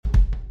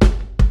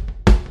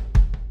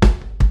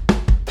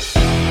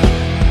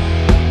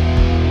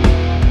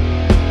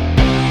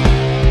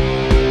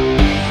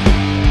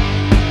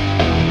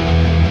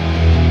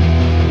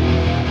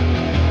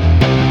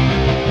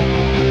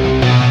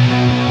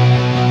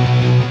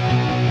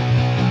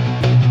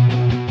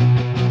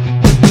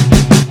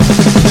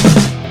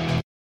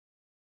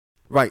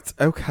Right,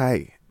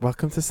 okay.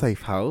 Welcome to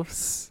Safe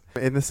House.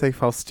 In the Safe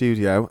House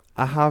studio,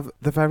 I have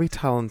the very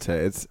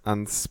talented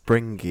and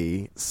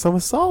springy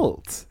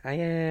Somersault.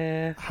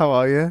 Hiya. How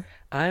are you?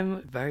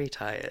 I'm very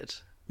tired,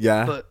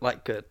 Yeah. but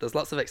like good. There's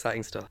lots of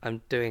exciting stuff.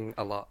 I'm doing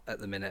a lot at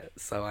the minute,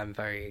 so I'm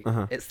very.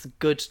 Uh-huh. It's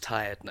good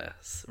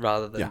tiredness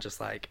rather than Yeah. just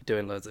like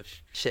doing loads of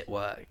shit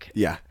work.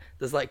 Yeah.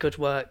 There's like good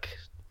work,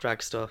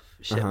 drag stuff,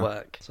 shit Uh-huh.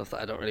 work, stuff that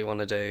I don't really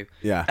want to do.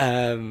 Yeah.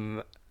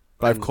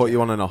 But I've And, caught you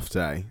yeah, on an off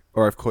day,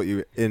 or I've caught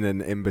you in an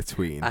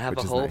in-between, I have which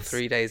a is whole nice.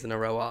 3 days in a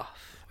row off,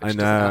 I which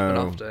doesn't happen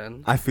know.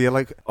 often. I feel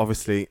like,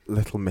 obviously,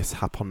 little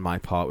mishap on my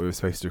part. We were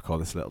supposed to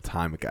record this a little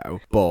time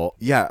ago. But,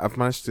 yeah, I've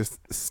managed to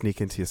sneak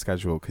into your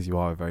schedule because you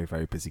are a very,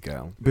 very busy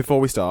girl.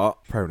 Before we start,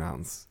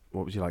 pronouns.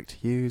 What would you like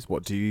to use?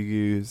 What do you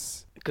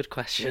use? Good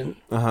question.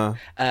 Uh-huh.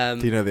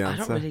 Do you know the I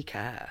answer? don't really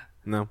care,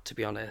 No? to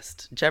be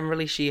honest.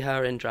 Generally, she,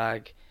 her in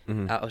drag.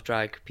 Mhm. Out of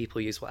drag, people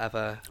use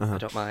whatever. Uh-huh. I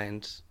don't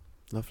mind.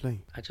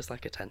 Lovely. I just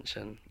like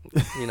attention,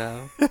 you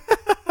know?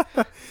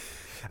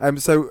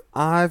 So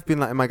I've been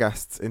letting my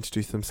guests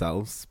introduce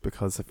themselves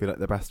because I feel like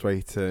the best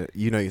way to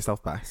you know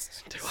yourself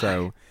best. Do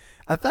So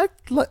I'd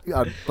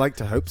like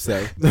to hope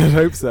so. I'd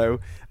hope so.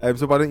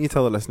 So why don't you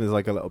tell the listeners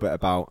like a little bit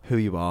about who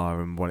you are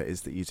and what it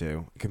is that you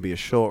do? It can be as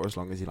short or as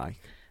long as you like.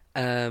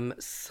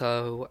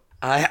 So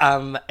I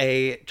am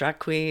a drag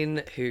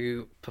queen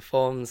who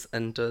performs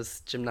and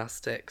does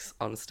gymnastics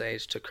on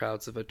stage to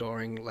crowds of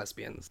adoring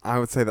lesbians. I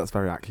would say that's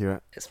very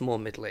accurate. It's more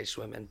middle-aged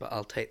women, but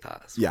I'll take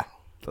that as Yeah,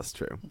 well. that's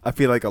true. I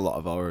feel like a lot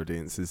of our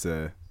audiences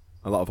are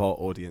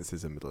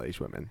middle-aged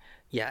women.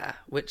 Yeah,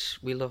 which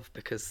we love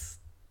because,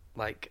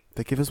 like,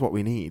 They give us what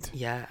we need.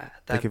 yeah.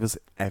 They give us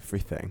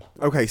everything.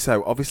 Okay,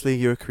 so obviously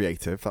you're a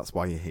creative. That's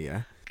why you're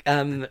here.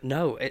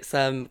 No, it's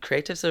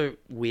creative's a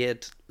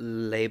weird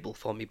label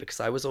for me because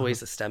I was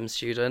always a STEM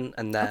student,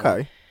 and then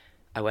Okay.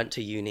 I went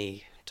to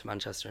uni to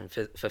Manchester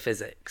for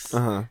physics,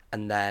 Uh-huh.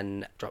 and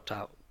then dropped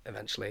out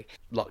eventually.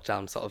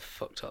 Lockdown sort of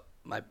fucked up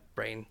my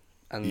brain,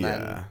 and Yeah.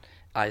 then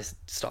I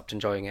stopped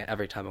enjoying it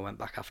every time I went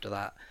back after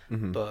that.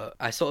 Mm-hmm. But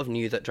I sort of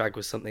knew that drag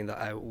was something that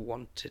I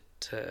wanted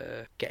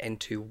to get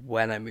into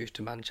when I moved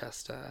to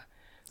Manchester.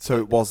 So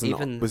it wasn't.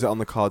 Even- Was it on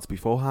the cards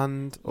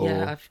beforehand? Or?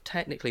 Yeah, I've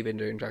technically been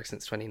doing drag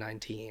since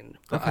 2019.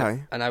 But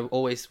Okay. I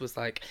always was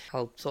like,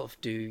 I'll sort of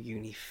do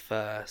uni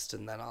first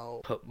and then I'll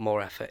put more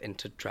effort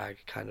into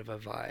drag kind of a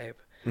vibe.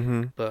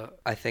 Mm-hmm. But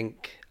I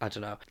think, I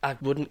don't know, I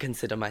wouldn't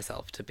consider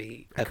myself to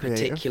be a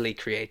creative? particularly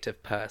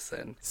creative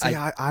person. See,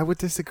 I would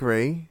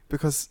disagree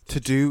because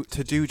to do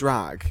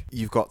drag,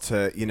 you've got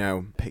to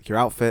pick your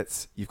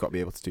outfits. You've got to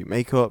be able to do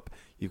makeup.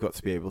 You've got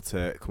to be able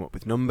to come up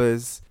with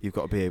numbers. You've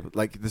got to be able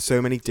there's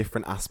so many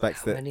different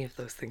aspects How many of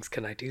those things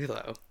can I do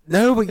though?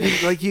 No, but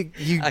you I do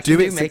can it.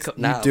 do makeup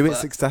now, you do it but-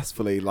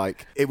 successfully.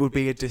 Like it would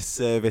be a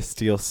disservice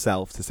to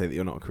yourself to say that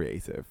you're not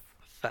creative,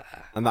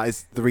 Fair. and that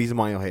is the reason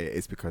why you're here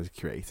is because you're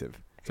creative.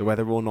 So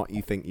whether or not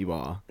you think you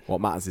are,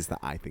 what matters is that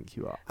I think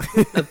you are.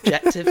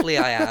 Objectively,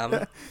 I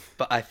am,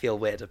 but I feel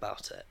weird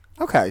about it.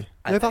 Okay,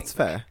 I no, that's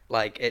think. fair.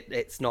 Like,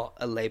 it's not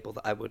a label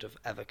that I would have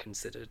ever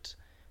considered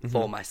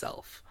for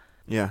myself.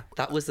 Yeah.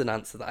 That was an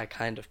answer that I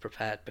kind of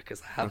prepared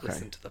because I have Okay.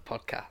 listened to the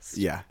podcast.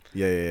 Yeah.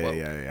 Well-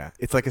 Yeah.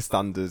 It's like a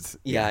standard.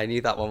 Yeah, I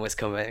knew that one was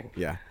coming.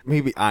 Yeah.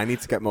 Maybe I need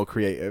to get more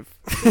creative.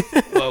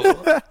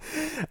 Whoa.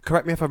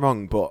 Correct me if I'm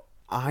wrong, but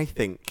I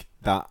think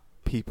that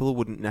people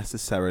wouldn't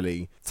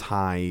necessarily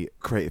tie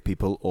creative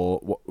people or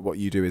what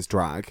you do is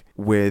drag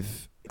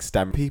with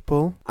STEM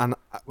people. And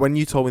when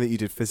you told me that you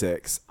did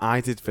physics,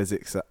 I did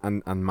physics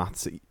and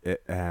maths at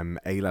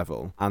A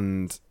level,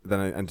 and then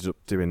I ended up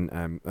doing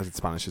I did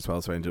Spanish as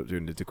well, so I ended up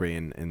doing a degree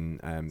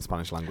in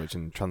Spanish language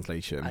and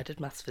translation. I did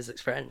maths,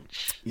 physics,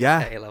 French.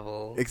 Yeah. At A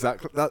level.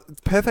 Exactly. That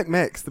perfect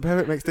mix. The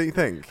perfect mix, don't you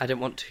think? I didn't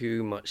want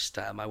too much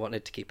STEM. I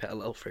wanted to keep it a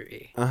little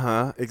fruity.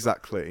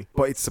 Exactly.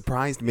 But it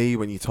surprised me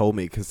when you told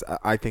me because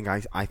I think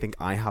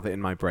I have it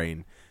in my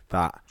brain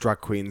that drag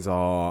queens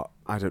are,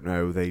 I don't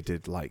know, they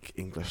did like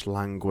English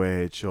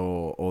language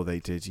or they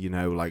did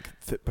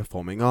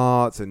performing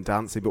arts and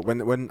dancing. But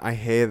when I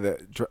hear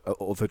that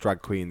other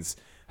drag queens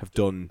have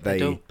done, They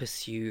don't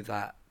pursue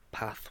that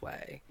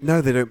pathway. No,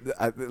 they don't.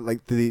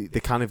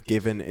 The kind of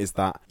given is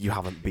that you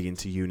haven't been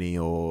to uni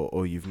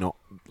or you've not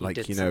you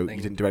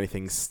didn't do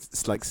anything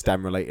like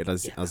STEM related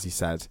as you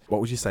said.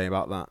 What would you say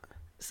about that?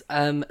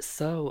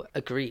 So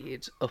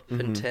agreed up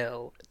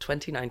until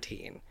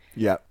 2019.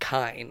 Yeah.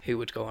 Kine, who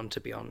would go on to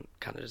be on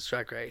Canada's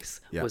Drag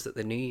Race, Yeah. was at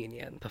the New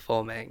Union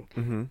performing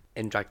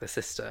in Drag the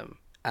System.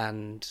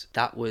 And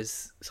that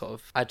was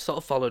I'd sort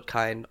of followed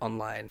Kine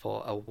online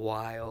for a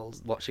while,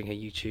 watching her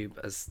YouTube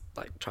as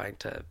like trying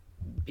to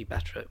be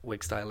better at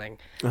wig styling.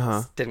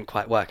 Didn't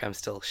quite work, I'm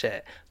still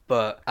shit.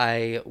 But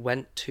I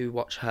went to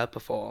watch her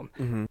perform.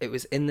 It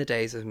was in the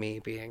days of me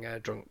being a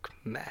drunk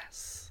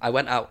mess. I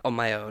went out on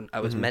my own.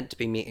 I was meant to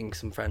be meeting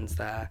some friends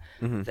there.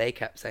 They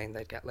kept saying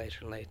they'd get later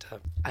and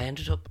later. I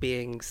ended up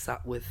being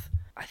sat with,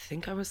 I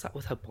think I was sat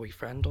with her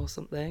boyfriend or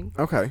something.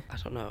 Okay. I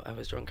don't know. I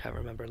was drunk. I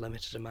remember a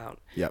limited amount.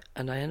 Yep.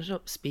 And I ended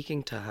up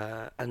speaking to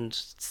her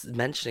and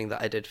mentioning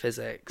that I did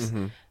physics.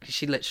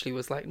 She literally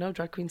was like, no,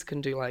 drag queens can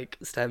do like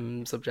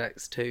STEM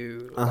subjects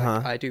too.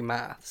 Like, I do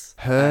maths.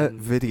 Her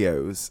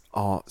videos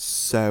are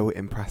so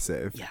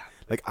impressive. Yeah.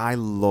 Like, I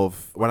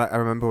love I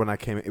remember when I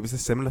came, it was a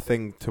similar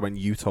thing to when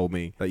you told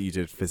me that you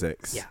did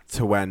physics. Yeah.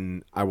 To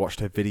when I watched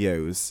her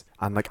videos,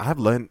 and like I've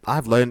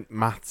learned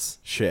maths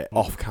shit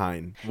off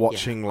kind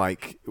watching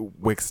like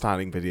wig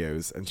styling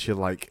videos, and she'll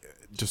like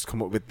just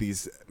come up with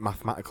these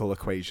mathematical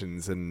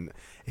equations, and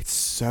it's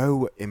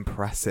so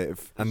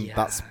impressive. And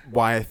that's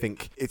why I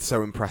think it's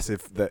so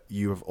impressive that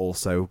you have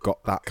also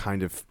got that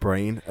kind of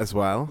brain as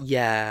well.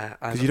 Yeah.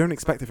 Because you don't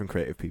expect it from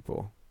creative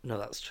people. No,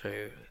 that's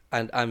true.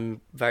 And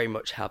I'm very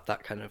much have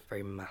that kind of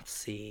very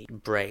mathsy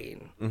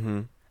brain.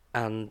 Mm-hmm.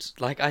 And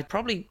like I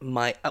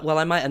might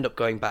end up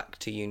going back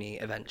to uni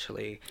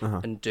eventually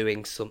and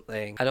doing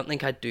something. I don't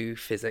think I'd do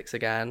physics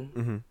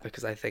again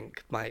because I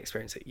think my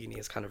experience at uni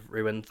has kind of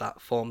ruined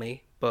that for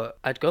me. But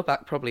I'd go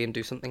back probably and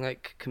do something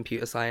like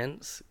computer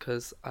science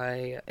because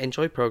I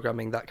enjoy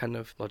programming, that kind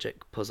of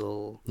logic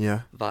puzzle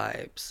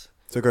vibes.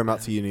 So going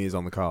back to uni is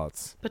on the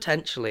cards?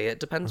 Potentially. It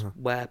depends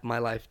where my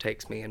life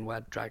takes me and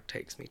where drag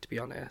takes me, to be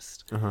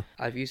honest.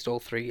 I've used all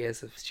 3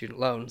 years of student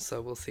loans,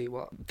 so we'll see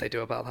what they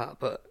do about that.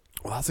 But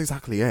well, that's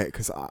exactly it,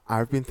 because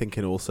I've been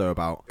thinking also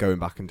about going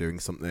back and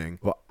doing something,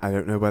 but I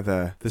don't know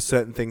whether there's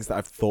certain things that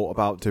I've thought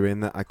about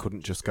doing that I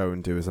couldn't just go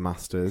and do as a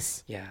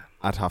master's. Yeah.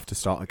 I'd have to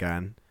start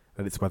again,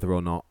 and it's whether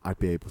or not I'd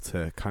be able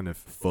to kind of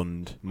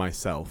fund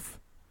myself.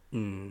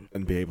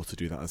 And be able to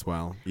do that as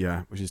well.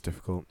 Yeah, which is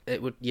difficult.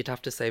 You'd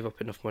have to save up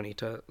enough money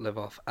to live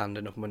off and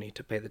enough money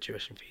to pay the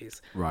tuition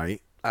fees.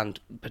 Right. And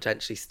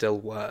potentially still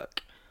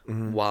work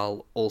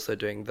while also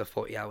doing the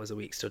 40 hours a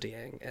week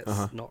studying.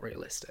 It's not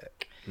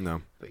realistic.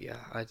 No. But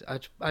yeah,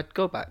 I'd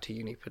go back to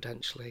uni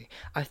potentially.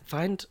 I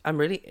find I'm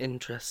really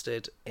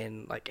interested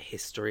in like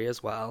history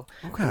as well.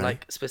 Okay. And,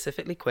 like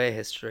specifically queer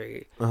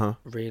history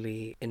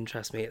really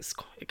interests me.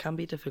 It can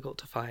be difficult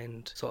to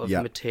find sort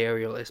of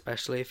material,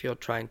 especially if you're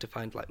trying to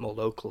find like more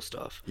local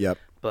stuff. Yep.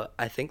 But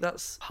I think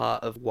that's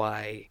part of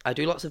why I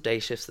do lots of day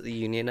shifts at the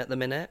union at the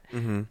minute.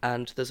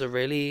 And there's a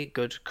really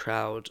good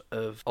crowd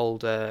of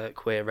older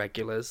queer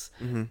regulars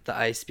that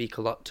I speak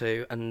a lot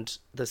to. And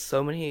there's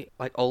so many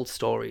like old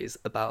stories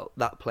about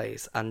that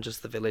place and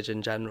just the village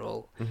in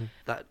general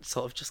that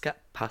sort of just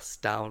get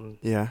passed down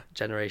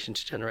generation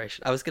to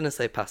generation. I was going to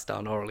say passed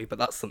down orally, but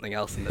that's something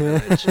else in the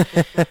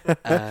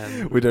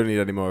village. We don't need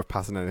any more of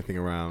passing anything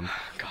around.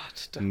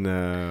 God.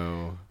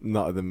 No,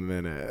 not at the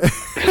minute.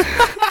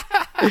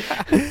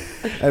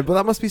 But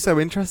that must be so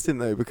interesting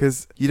though,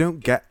 because you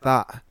wouldn't get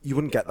that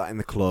in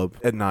the club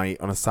at night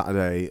on a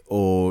Saturday,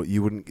 or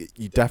you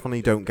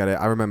definitely don't get it.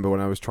 I remember when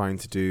I was trying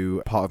to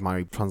do part of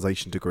my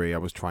translation degree, I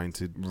was trying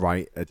to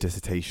write a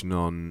dissertation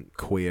on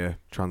queer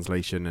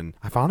translation, and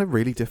I found it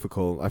really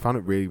difficult. I found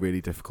it really,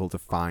 really difficult to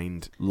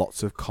find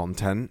lots of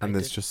content, and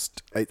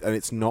and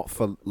it's not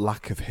for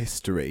lack of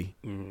history.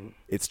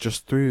 It's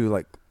just through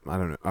like, I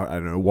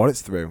don't know what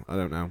it's through. I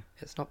don't know.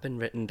 It's not been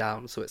written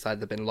down, so it's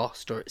either been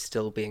lost or it's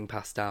still being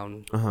passed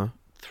down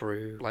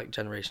through like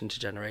generation to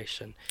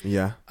generation.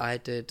 Yeah. I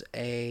did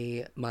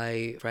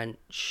my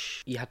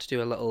French, you had to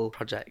do a little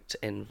project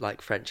in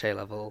like French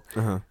A-level,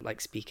 like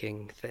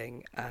speaking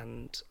thing,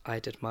 and I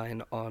did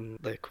mine on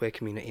the queer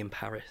community in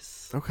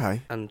Paris.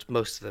 Okay. And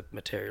most of the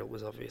material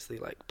was obviously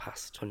like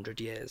past 100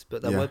 years,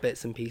 but there were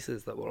bits and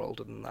pieces that were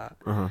older than that.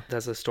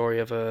 There's a story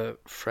of a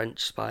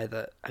French spy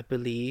that I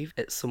believe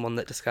it's someone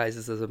that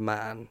disguises as a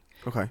man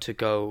to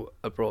go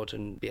abroad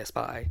and be a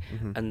spy,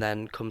 and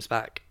then comes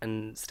back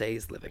and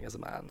stays living as a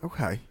man.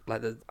 Okay.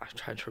 Like I'm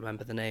trying to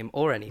remember the name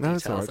or any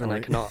details, and I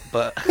cannot.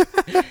 But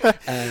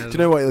do you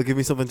know what? It'll give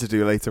me something to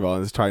do later on.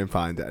 Let's try and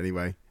find it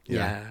anyway.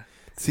 Yeah.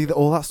 See,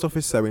 all that stuff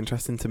is so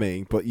interesting to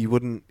me, but you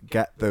wouldn't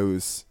get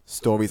those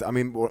stories. I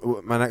mean,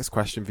 my next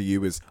question for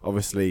you is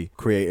obviously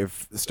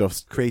creative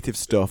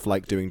stuff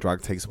like doing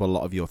drag takes up a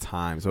lot of your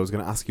time. So I was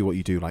going to ask you what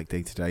you do like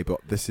day to day,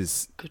 but this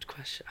is good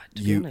question.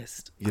 To be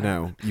honest,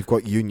 you've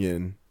got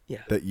union.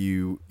 Yeah. That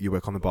you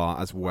work on the bar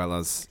as well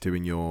as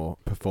doing your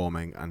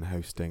performing and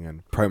hosting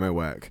and promo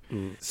work.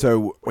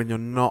 So when you're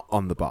not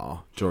on the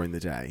bar during the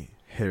day,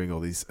 hearing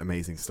all these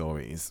amazing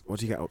stories, what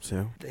do you get up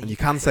to? And you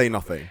can say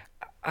nothing.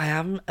 I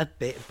am a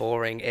bit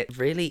boring. It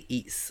really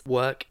eats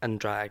work and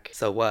drag.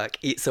 So work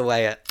eats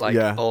away at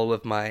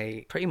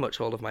pretty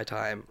much all of my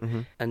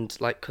time. And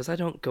like, because I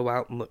don't go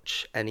out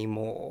much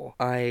anymore,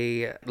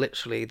 I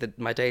literally,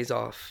 my days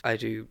off, I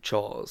do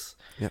chores.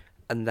 Yep.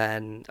 And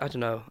then, I don't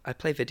know, I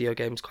play video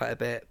games quite a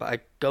bit, but I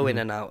go in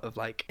and out of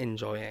like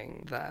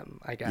enjoying them,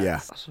 I guess.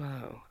 Yeah. I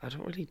don't know. I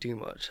don't really do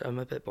much. I'm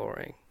a bit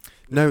boring.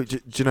 No, do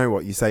you know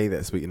what? You say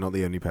this, but you're not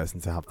the only person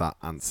to have that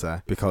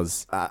answer,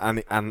 because,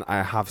 and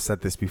I have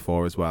said this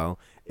before as well,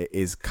 it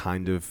is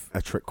kind of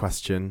a trick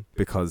question,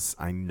 because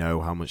I know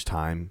how much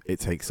time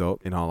it takes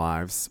up in our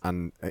lives,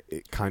 and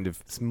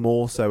it's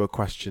more so a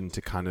question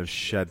to kind of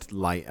shed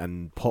light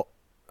and put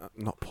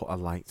not put a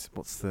light.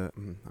 What's the?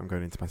 I'm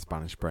going into my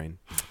Spanish brain.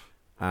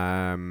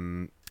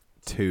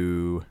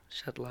 To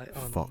shed light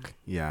on. Fuck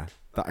yeah.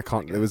 That I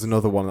can't. There was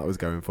another one that I was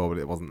going for, but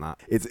it wasn't that.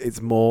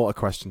 It's more a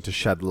question to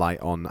shed light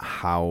on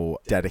how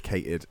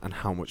dedicated and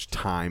how much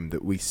time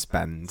that we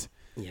spend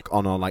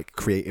on our like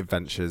creative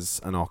ventures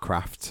and our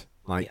craft.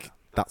 Like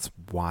that's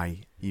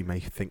why you may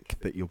think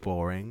that you're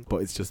boring, but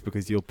it's just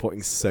because you're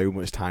putting so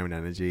much time and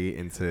energy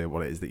into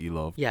what it is that you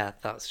love. Yeah,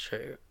 that's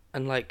true.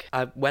 And like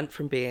I went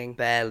from being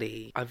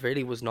I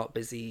really was not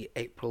busy.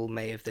 April,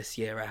 May of this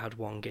year I had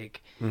one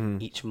gig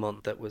each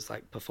month that was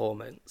like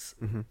performance.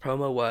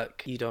 Promo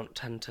work, you don't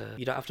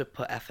have to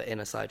put effort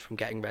in aside from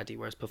getting ready,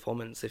 whereas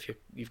performance, if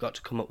you've got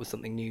to come up with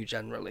something new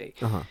generally,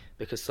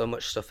 because so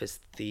much stuff is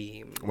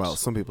themed. Well,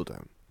 some people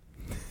don't.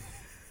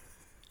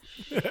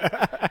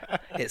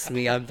 It's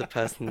me, I'm the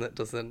person that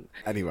doesn't.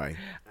 Anyway.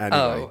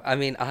 Oh, I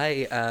mean,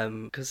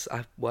 because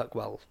I work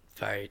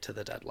very to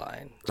the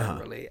deadline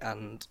generally,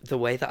 and the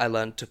way that I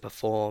learned to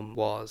perform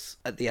was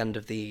at the end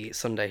of the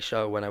Sunday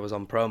show when I was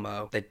on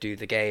promo, they'd do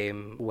the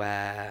game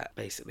where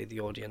basically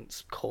the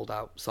audience called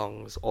out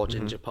songs or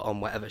Ginger put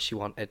on whatever she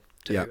wanted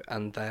to,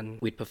 and then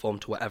we'd perform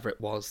to whatever it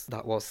was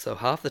that was. So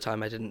half the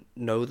time I didn't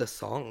know the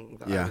song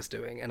that I was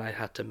doing, and I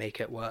had to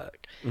make it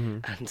work.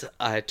 And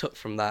I took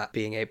from that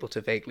being able to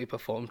vaguely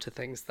perform to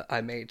things that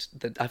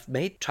I've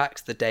made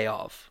tracks the day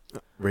of.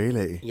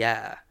 Really?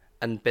 Yeah.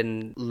 And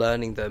been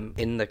learning them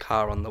in the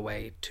car on the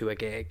way to a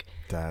gig.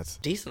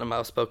 Decent amount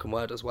of spoken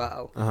word as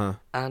well.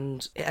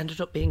 And it ended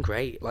up being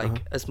great.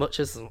 Like, as much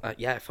as,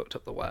 I fucked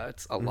up the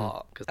words a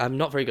lot. Because I'm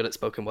not very good at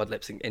spoken word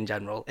lip sync in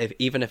general,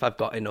 even if I've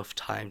got enough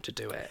time to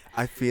do it.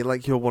 I feel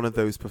like you're one of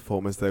those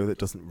performers, though, that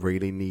doesn't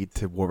really need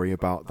to worry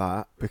about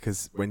that.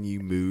 Because when you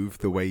move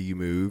the way you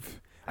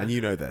move... And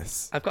you know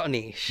this. I've got a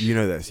niche. You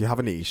know this. You have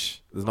a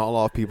niche. There's not a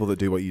lot of people that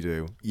do what you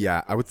do.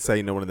 Yeah, I would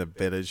say no one in the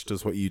village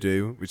does what you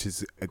do, which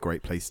is a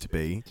great place to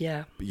be.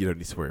 Yeah. But you don't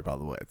need to worry about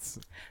the words.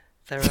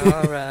 There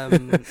are...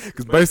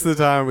 Because most of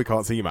the time we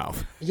can't see your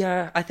mouth.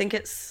 Yeah, I think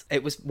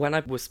it was when I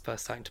was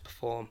first starting to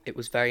perform, it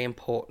was very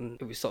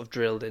important. It was sort of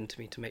drilled into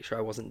me to make sure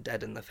I wasn't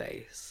dead in the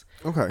face.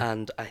 Okay.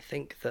 And I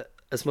think that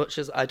as much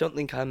as I don't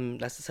think I'm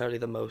necessarily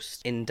the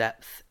most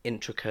in-depth,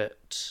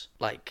 intricate,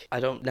 like, I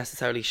don't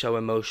necessarily show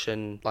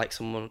emotion like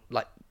someone,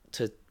 like,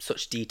 to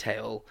such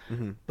detail,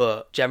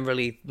 but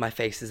generally my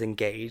face is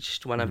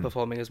engaged when I'm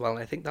performing as well,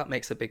 and I think that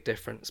makes a big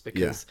difference,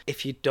 because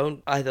if you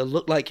don't either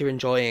look like you're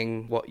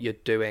enjoying what you're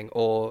doing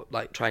or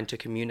like trying to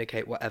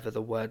communicate whatever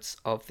the words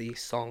of the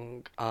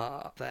song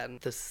are, then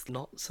there's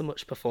not so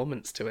much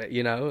performance to it,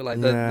 you know?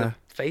 Like the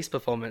face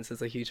performance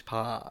is a huge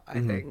part, I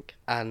think.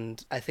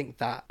 And I think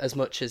that as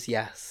much as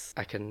yes,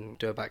 I can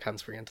do a back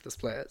handspring into the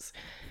splits,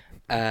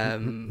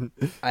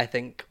 I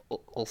think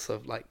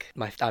also like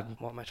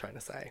what am I trying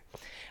to say?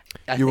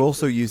 You're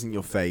also using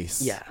your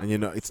face, and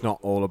it's not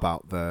all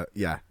about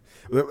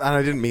and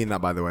I didn't mean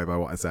that, by the way, by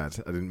what I said.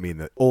 I didn't mean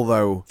that.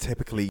 Although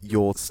typically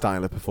your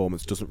style of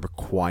performance doesn't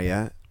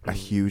require a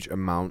huge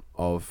amount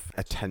of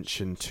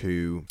attention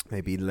to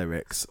maybe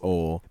lyrics,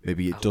 or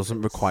maybe it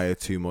doesn't require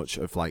too much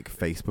of like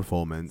face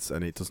performance,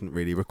 and it doesn't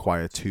really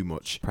require too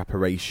much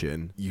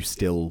preparation. You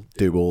still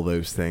do all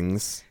those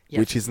things.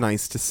 Which is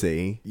nice to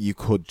see.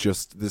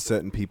 There's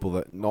certain people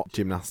that, not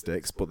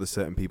gymnastics, but there's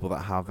certain people that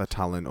have a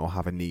talent or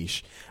have a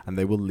niche, and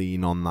they will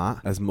lean on that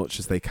as much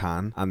as they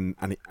can, and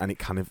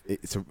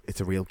it's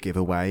a real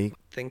giveaway.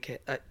 I think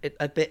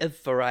a bit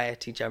of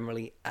variety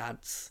generally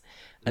adds.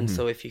 And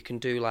so if you can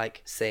do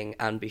like sing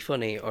and be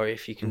funny, or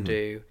if you can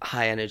do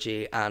high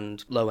energy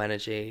and low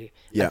energy,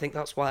 I think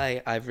that's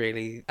why I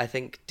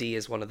think Dee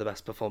is one of the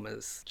best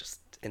performers just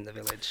in the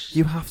village.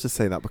 You have to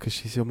say that because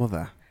she's your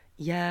mother.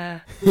 Yeah.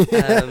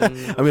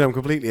 I mean, I'm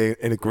completely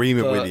in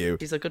agreement with you.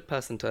 She's a good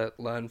person to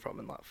learn from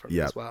in that front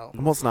as well.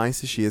 And what's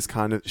nice is she is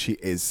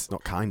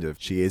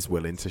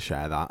willing to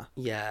share that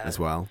as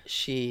well.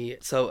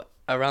 So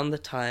around the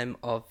time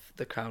of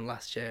The Crown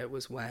last year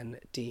was when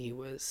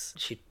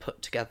she'd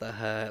put together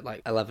her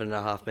like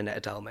 11.5-minute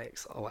Adele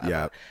mix or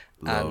whatever.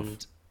 Yeah,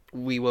 and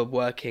we were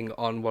working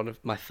on one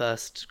of my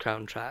first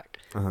Crown track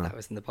that I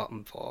was in the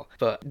bottom for.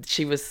 But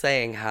she was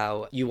saying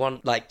how you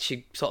want, like,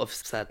 she sort of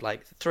said,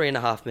 like,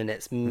 3.5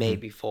 minutes,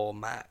 maybe 4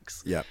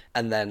 max. Yeah.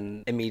 And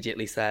then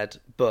immediately said,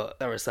 but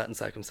there are certain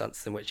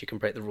circumstances in which you can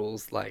break the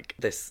rules, like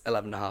this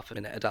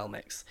 11.5-minute Adele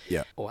mix.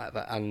 Yeah. Or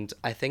whatever. And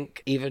I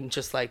think even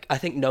just, like, I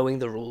think knowing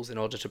the rules in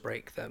order to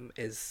break them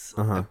is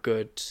a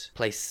good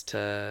place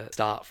to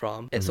start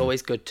from. It's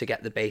always good to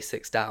get the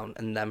basics down,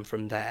 and then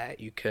from there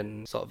you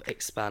can sort of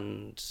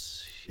expand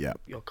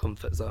your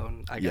comfort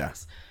zone, I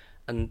guess.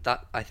 And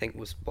that, I think,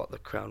 was what the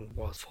crown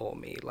was for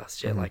me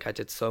last year. Mm-hmm. Like, I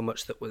did so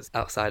much that was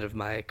outside of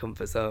my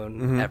comfort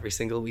zone. Every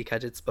single week I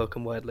did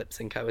spoken word lip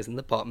sync. I was in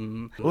the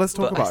bottom. Well, let's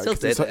talk but about I still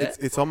it. 'Cause did it.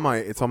 it's on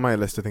my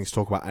list of things to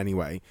talk about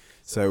anyway.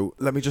 So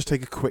let me just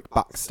take a quick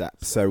back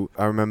step. So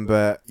I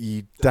remember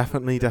you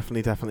definitely did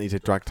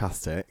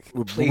Dragtastic.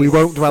 We Please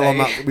won't dwell on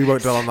say. that. We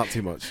won't dwell on that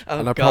too much. Oh,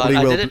 and I God, probably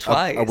I will. did it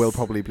twice. I will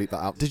probably bleep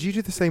that out. Did you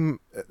do the same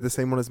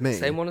one as me?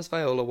 Same one as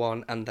Viola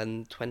one, and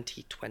then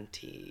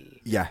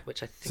 2020. Yeah.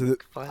 Which I So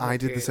think Viola I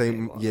did the Period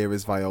same won. year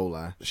as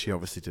Viola. She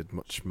obviously did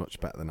much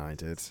better than I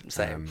did.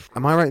 Same.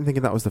 Am I right in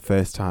thinking that was the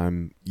first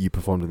time you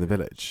performed in the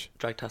village?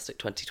 Dragtastic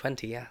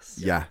 2020, yes.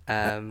 Yeah.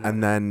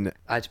 And then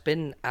I'd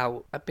been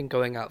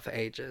going out for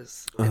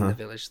ages in the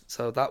village.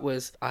 So that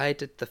was, I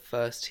did the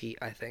first heat,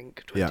 I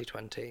think,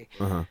 2020.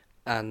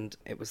 And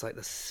it was like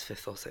the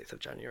 5th or 6th of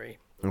January.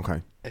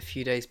 okay. A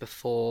few days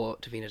before,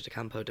 Davina De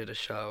Campo did a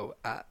show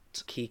at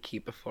Kiki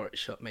before it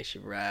shut May She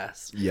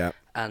Rest. Yeah.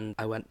 And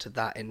I went to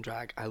that in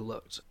drag. I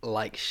looked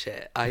like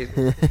shit. I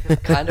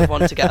kind of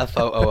want to get a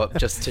photo up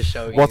just to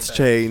show you. What's that.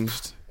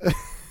 changed?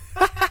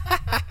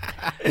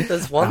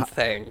 There's one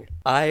thing.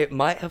 I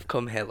might have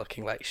come here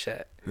looking like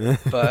shit,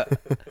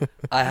 but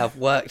I have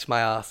worked my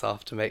ass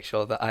off to make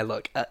sure that I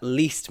look at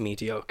least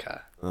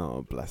mediocre.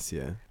 Oh, bless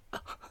you.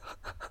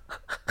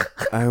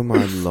 Oh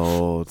my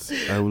lord.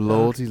 Oh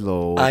lordy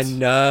lord. I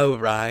know,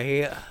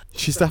 right?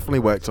 She's definitely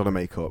worked on her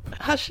makeup.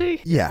 Has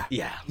she? Yeah.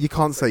 Yeah. You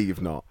can't say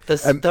you've not.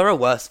 There are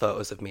worse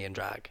photos of me in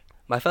drag.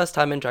 My first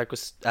time in drag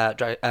was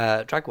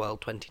Drag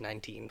World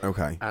 2019.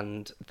 Okay.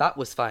 And that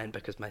was fine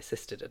because my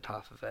sister did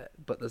half of it.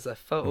 But there's a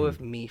photo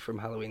of me from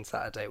Halloween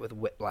Saturday with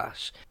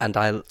whiplash. And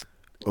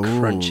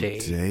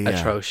crunchy, dear.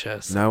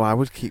 atrocious. No, I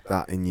would keep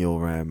that in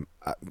your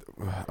I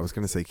was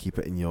going to say keep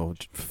it in your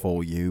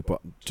For You,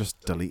 but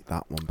just delete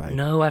that one, babe.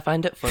 No, I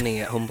find it funny.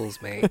 It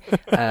humbles me.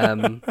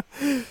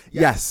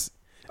 Yes.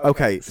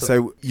 Okay,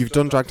 so you've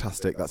done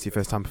Dragtastic. That's your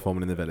first time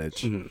performing in the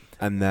village.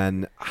 And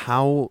then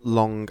how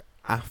long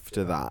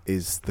after that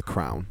is the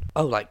crown?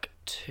 Oh, like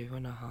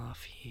 2.5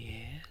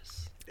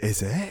 years.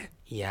 Is it?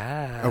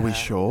 Yeah. Are we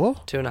sure?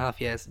 2.5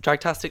 years.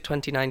 Dragtastic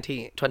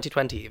 2019,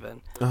 2020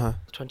 even.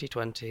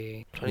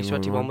 2020.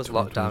 2021 was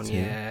lockdown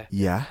year.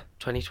 Yeah.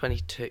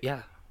 2022,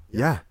 yeah.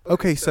 Yeah.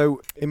 Okay,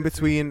 so in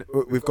between,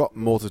 we've got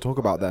more to talk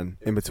about then,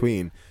 in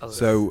between.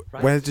 So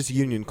right. where does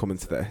Union come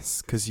into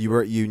this? Because you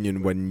were at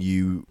Union when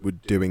you were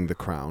doing the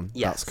crown.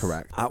 Yes. That's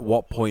correct. At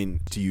what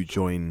point do you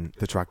join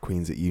the drag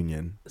queens at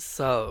Union?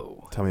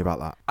 So Tell me about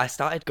that. I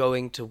started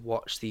going to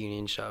watch the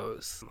Union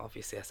shows.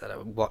 Obviously, I said I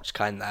would watch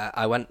kind there.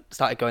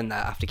 Started going there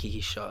after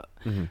Kiki shut.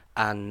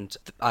 And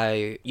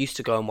I used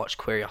to go and watch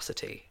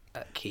Curiosity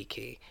at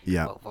Kiki.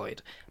 Yeah. Well,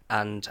 Void.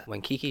 And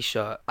when Kiki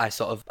shut, I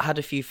sort of had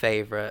a few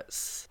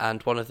favourites,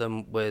 and one of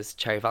them was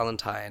Cherry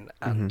Valentine,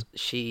 and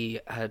she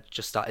had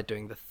just started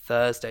doing the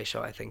Thursday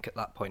show, I think, at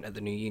that point at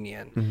the New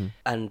Union,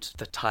 and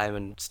the time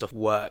and stuff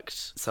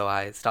worked, so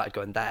I started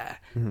going there,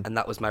 and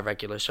that was my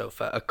regular show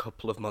for a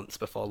couple of months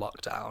before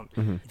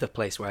lockdown, the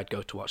place where I'd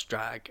go to watch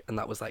drag, and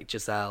that was like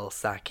Giselle,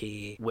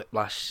 Saki,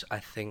 Whiplash, I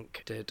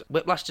think,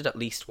 Whiplash did at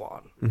least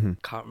one,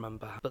 can't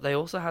remember, but they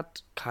also had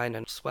kind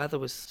of, I swear there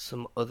was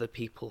some other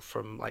people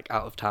from like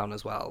out of town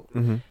as well.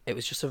 It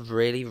was just a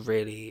really,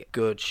 really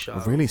good show.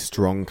 A really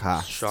strong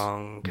cast.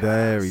 Strong cast.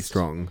 Very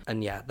strong.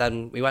 And yeah,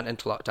 then we went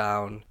into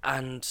lockdown,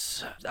 and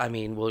I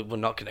mean, we're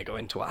not going to go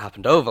into what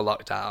happened over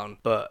lockdown,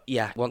 but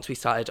yeah, once we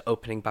started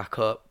opening back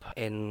up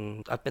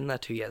I've been there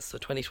 2 years, so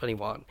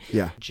 2021,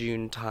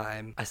 June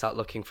time, I started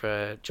looking for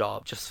a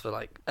job just for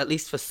like, at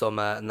least for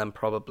summer, and then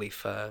probably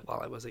for while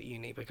I was at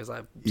uni, because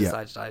I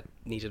decided I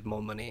needed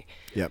more money.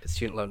 Because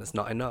student loan is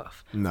not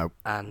enough. No.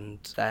 And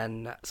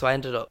then, so I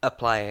ended up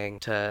applying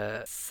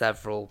to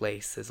several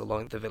places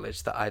along the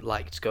village that I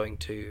liked going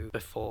to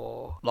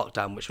before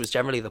lockdown, which was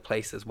generally the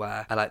places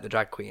where I liked the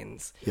drag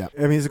queens. Yeah,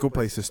 I mean, it's a good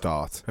place to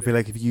start. I feel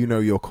like if you know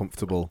you're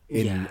comfortable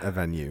in a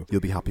venue,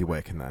 you'll be happy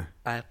working there.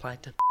 I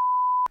applied to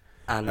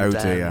and, oh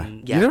dear.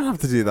 Yeah. You don't have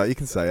to do that. You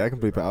can say, I can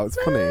bleep it out.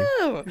 It's funny.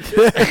 No.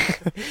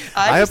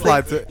 I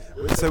applied to...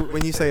 So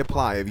when you say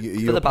apply, are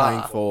you the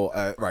applying bar.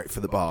 for... right, for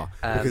the bar.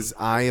 Because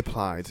I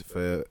applied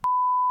for...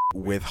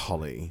 with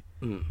Holly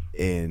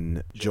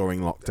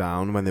during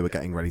lockdown when they were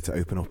getting ready to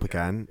open up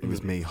again. It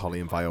was me, Holly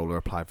and Viola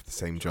applied for the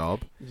same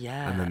job.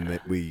 Yeah. And then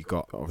we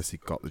obviously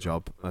got the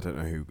job. I don't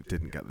know who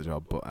didn't get the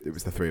job, but it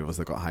was the three of us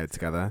that got hired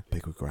together.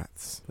 Big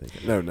regrets.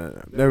 No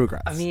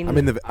regrets. I mean,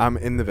 I'm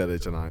in the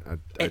village and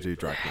I do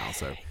drag now,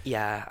 so.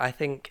 Yeah, I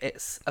think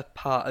it's a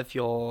part of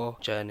your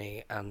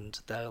journey, and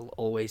there'll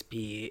always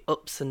be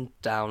ups and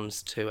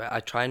downs to it. I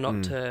try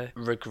not to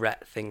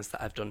regret things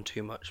that I've done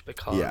too much,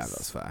 because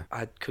that's fair.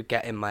 I could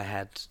get in my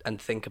head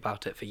and think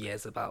about it for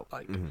years about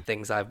like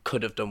things I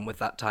could have done with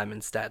that time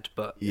instead,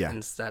 but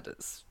instead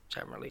it's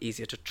generally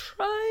easier to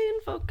try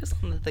and focus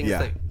on the things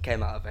that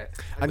came out of it.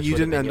 And you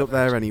didn't end up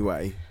there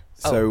anyway.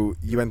 So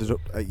you ended up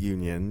at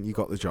Union, you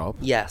got the job.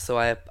 Yeah, so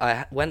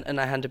I went and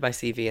I handed my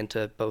CV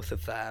into both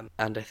of them,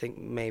 and I think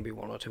maybe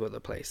one or two other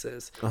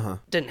places.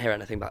 Didn't hear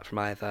anything back from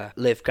either.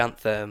 Liv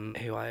Grantham,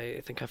 who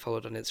I think I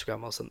followed on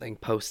Instagram or something,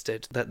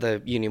 posted that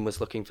the Union was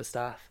looking for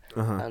staff.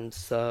 And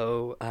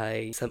so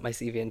I sent my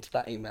CV into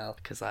that email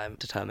because I'm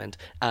determined.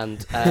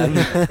 And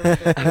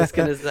I was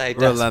going to say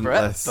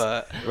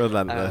desperate,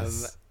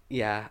 Relentless.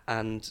 Yeah,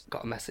 and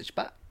got a message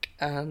back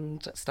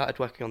and started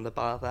working on the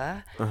bar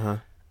there.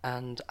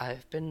 And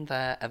I've been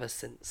there ever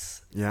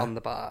since on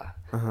the bar.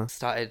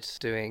 Started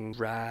doing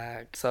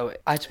drag. So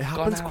it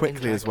happens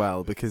quickly as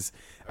well, because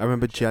I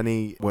remember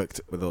Jenny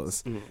worked with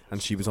us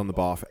and she was on the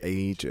bar for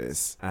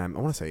ages. I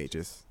want to say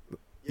ages.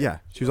 Yeah,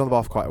 she was on the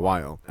bar for quite a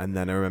while. And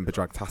then I remember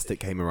Dragtastic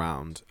came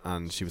around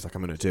and she was like,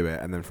 I'm going to do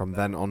it. And then from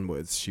then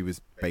onwards, she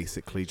was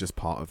basically just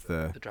part of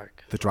the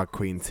drag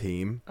queen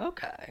team.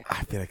 Okay.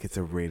 I feel like it's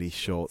a really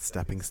short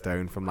stepping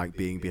stone from like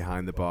being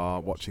behind the bar,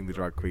 watching the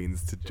drag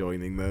queens, to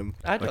joining them.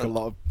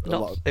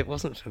 It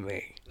wasn't for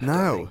me.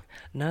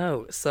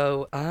 No.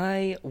 So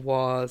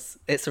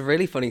it's a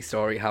really funny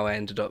story how I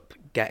ended up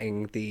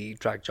getting the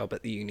drag job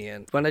at the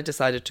Union. When I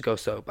decided to go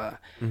sober,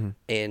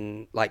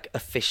 in like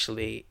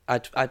officially,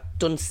 I'd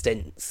done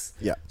stints,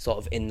 sort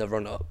of in the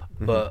run up,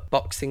 but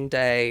Boxing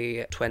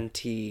Day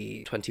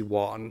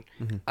 2021,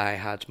 I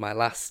had my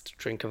last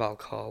drink of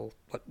alcohol,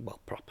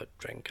 proper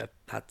drink. I've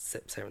had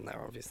sips here and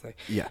there, obviously.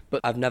 Yeah.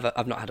 But I've not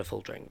had a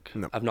full drink.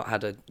 No. I've not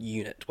had a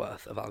unit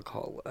worth of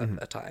alcohol at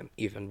a time,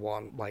 even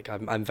one. Like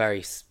I'm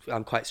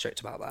quite strict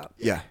about that.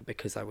 Yeah.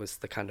 Because I was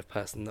the kind of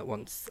person that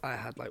once I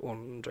had like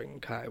one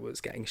drink, I was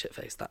getting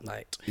shit-faced that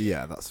night.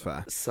 Yeah, that's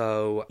fair.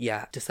 So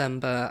yeah,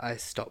 December I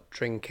stopped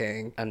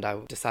drinking and I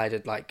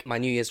decided like my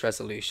New Year's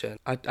resolution.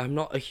 I'm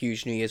not a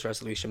huge New Year's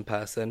resolution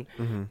person,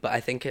 but I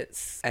think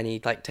it's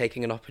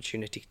taking an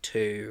opportunity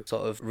to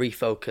sort of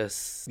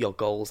refocus your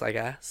goals, I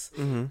guess.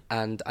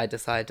 And I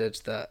decided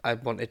that I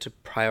wanted to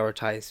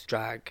prioritize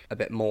drag a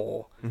bit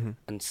more.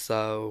 And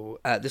so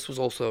this was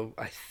also,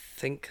 I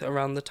think,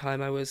 around the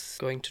time I was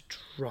going to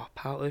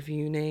drop out of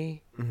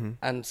uni.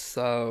 And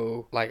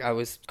so I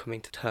was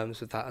coming to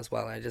terms with that as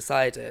well. And I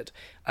decided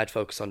I'd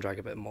focus on drag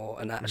a bit more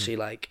and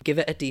actually give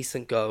it a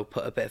decent go,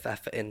 put a bit of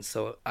effort in,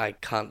 so I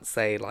can't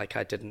say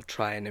I didn't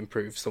try and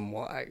improve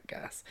somewhat, I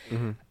guess.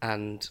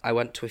 And I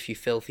went to a few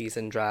filthies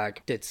in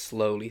drag, did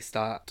slowly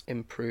start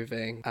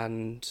improving.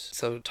 And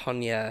so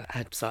Tonya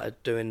had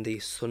started doing the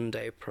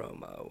Sunday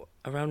promo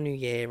around New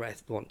Year, I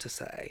want to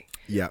say.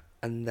 Yeah.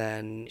 And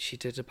then she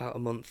did about a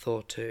month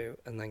or two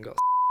and then got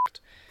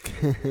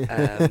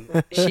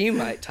she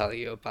might tell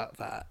you about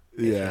that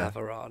if you have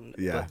her on,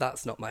 but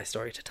that's not my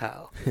story to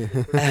tell.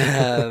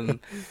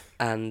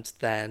 And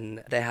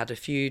then they had a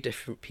few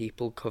different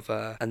people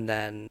cover, and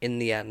then in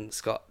the end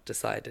Scott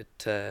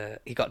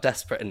he got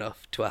desperate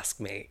enough to ask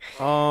me.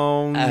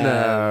 Oh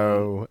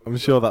no, I'm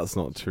sure that's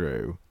not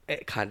true.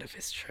 It kind of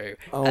is true.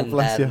 Oh, and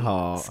bless then your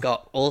heart.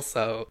 Scott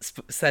also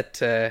said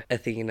to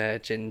Athena,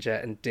 Ginger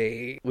and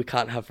Dee, we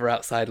can't have her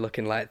outside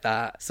looking like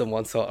that.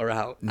 Someone sort her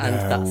out. And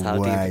that's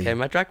how Dee became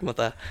my drag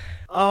mother.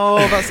 Oh,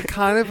 that's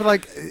kind of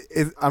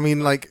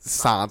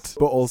sad,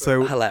 but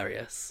also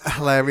hilarious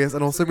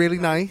and also really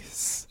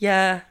nice.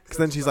 Yeah. Because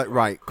then she's like,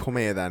 right, come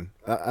here then.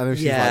 I know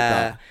she's like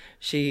that.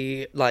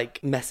 She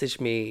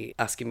messaged me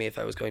asking me if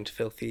I was going to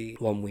Filthy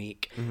one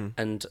week,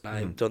 and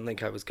I don't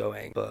think I was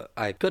going, but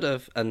I could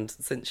have. And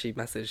since she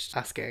messaged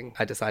asking,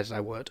 I decided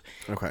I would.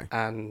 Okay.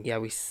 And yeah,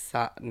 we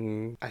sat,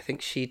 and I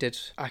think she did.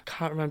 I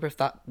can't remember if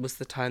that was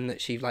the time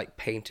that she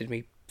painted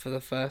me for the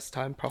first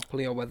time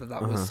properly, or whether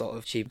that was sort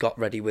of she got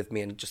ready with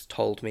me and just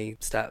told me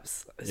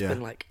steps. It's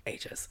been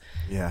ages.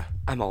 Yeah.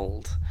 I'm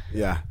old.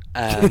 Yeah.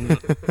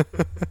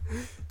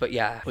 But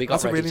yeah, we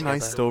got That's ready a really together.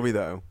 nice story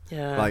though.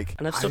 Yeah.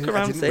 And I've stuck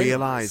around since. I didn't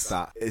realise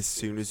that as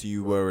soon as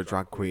you were a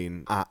drag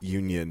queen at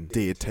Union,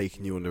 Dee had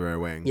taken you under her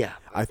wing. Yeah.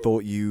 I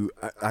thought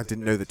I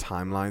didn't know the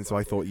timeline, so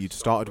I thought you'd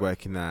started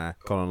working there,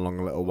 gone along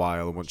a little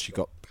while, and once you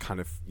got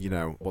kind of,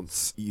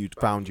 once you'd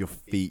found your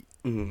feet,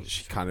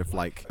 she kind of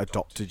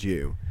adopted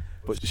you.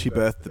 But she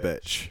birthed the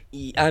bitch.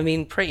 I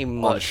mean, pretty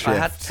much. I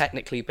had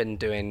technically been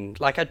doing,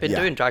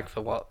 doing drag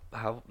for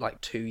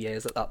 2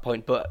 years at that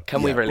point, but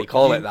can we really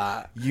call it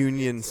that?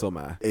 Union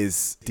Summer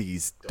is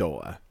Dee's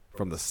daughter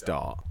from the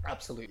start.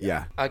 Absolutely.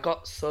 Yeah. I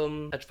got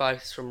some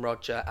advice from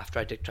Roger after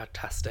I did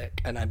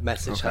Dragtastic, and I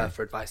messaged her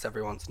for advice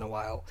every once in a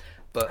while.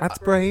 But that's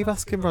brave,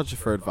 asking Roger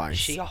for advice.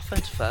 She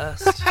offered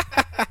first.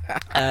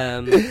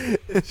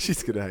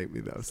 She's going to hate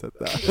me that I've said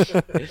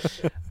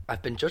that.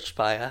 I've been judged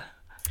by her.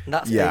 And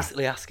that's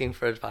basically asking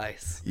for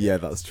advice. Yeah,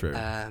 that's true.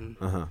 I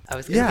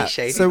was going to be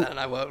shady then, and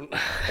I won't.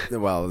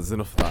 Well, there's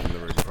enough of that in the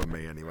room from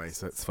me anyway,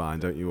 so it's fine,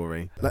 don't you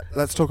worry.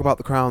 Let's talk about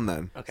the crown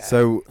then. Okay.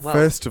 So,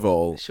 first of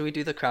all... Should we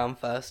do the crown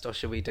first, or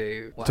should we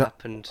do what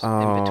happened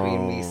in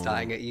between me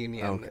starting at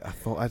Union? Okay. I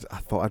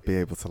thought I'd be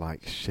able to,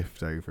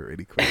 shift over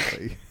really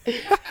quickly.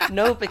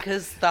 No,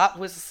 because that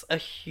was a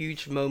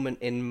huge moment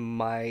in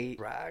my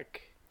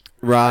drag.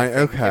 Right,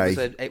 I think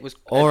okay. It was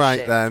All a right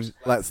shift, then,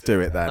 let's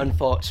do it then.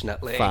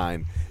 Unfortunately.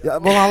 Fine. Yeah,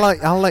 well,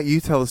 I'll let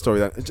you tell the story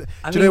then. Do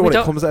you know what?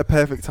 It comes at a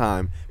perfect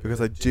time because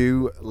I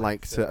do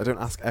like to. I don't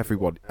ask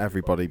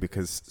everybody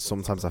because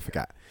sometimes I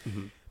forget.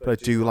 Mm-hmm. But I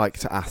do like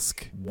to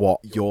ask what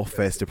your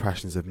first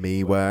impressions of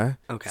me were.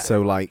 Okay.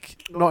 So,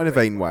 like, not in a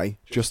vain way,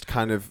 just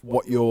kind of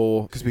what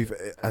your... Because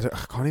I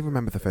can't even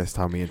remember the first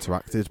time we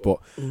interacted, but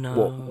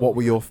No. what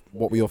were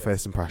your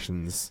first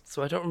impressions?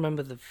 So I don't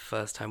remember the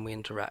first time we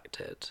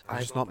interacted.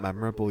 It's not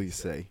memorable, you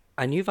see.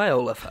 I knew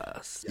Viola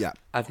first. Yeah.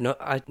 I'd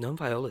known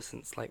Viola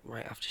since, like,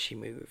 right after she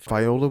moved.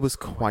 Viola was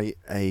quite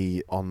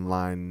a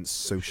online,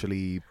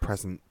 socially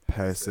present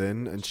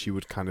person, and she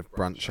would kind of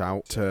branch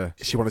out to...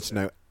 She wanted to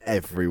know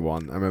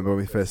everyone. I remember when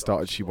we first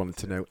started, she wanted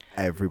to know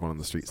everyone on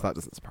the street, so that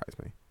doesn't surprise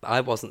me.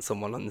 I wasn't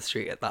someone on the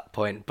street at that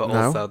point, but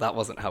No? also that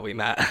wasn't how we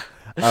met.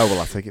 Oh, well,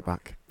 I'll take it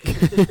back.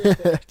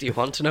 Do you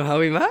want to know how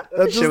we met?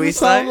 That Shall we doesn't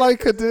sound say?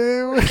 like I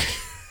do.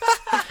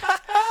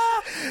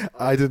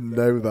 I didn't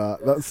know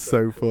that. That's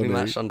so funny. We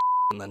matched on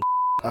and then.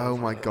 Oh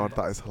my god,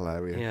 that is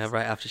hilarious. Yeah,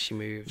 right after she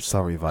moved.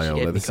 Sorry, Viola,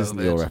 gave me this isn't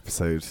COVID. your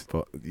episode,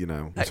 but, you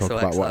know, we talk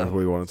about XOXO. whatever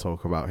we want to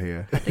talk about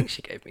here. I think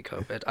she gave me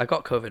COVID. I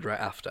got COVID right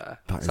after,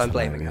 That is so I'm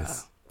blaming her.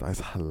 hilarious. That is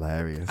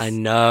hilarious. I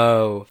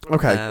know.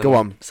 Okay, go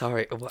on.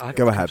 Sorry, I've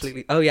Go ahead.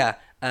 Oh yeah,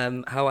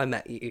 how I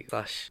met you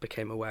 /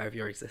 became aware of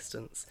your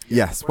existence.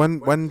 Yes,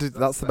 when did...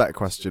 That's the better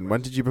question.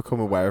 When did you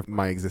become aware of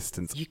my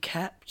existence?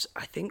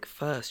 I think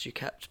first you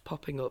kept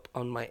popping up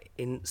on my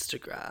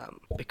Instagram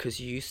because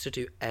you used to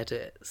do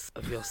edits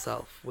of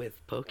yourself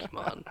with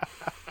Pokemon.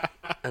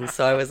 And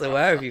so I was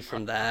aware of you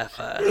from there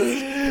first.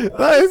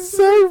 That is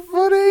so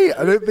funny.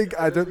 I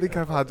don't think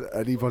I've had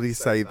anybody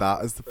say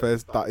that as the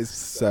first. That is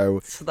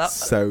so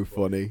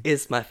funny.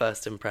 Is my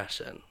first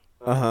impression.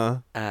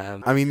 I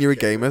mean, you're a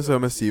gamer, so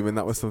I'm assuming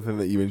that was something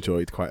that you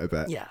enjoyed quite a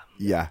bit. Yeah.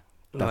 Yeah.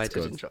 No, I That's did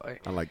good. enjoy.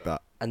 I like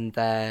that. And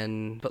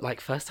then, but like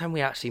first time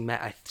we actually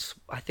met,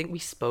 I think we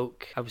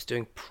spoke. I was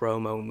doing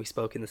promo and we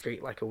spoke in the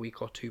street like a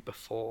week or two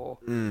before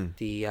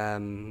the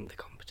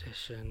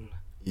competition.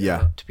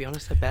 Yeah. To be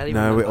honest, I barely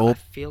No, remember. it all- I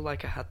feel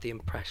like I had the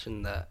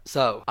impression that...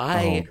 So, Oh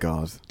I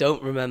god.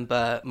 don't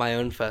remember my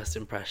own first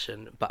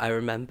impression, but I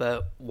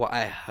remember what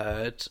I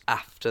heard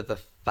after the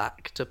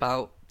fact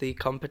about the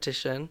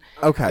competition.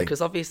 Okay. Because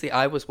obviously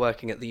I was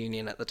working at the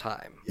union at the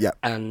time. Yeah.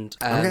 And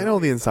I'm getting all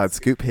the inside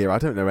scoop here. I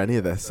don't know any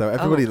of this. So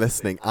everybody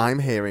listening, I'm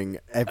hearing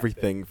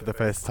everything for the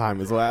first time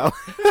as well.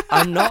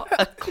 I'm not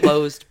a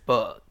closed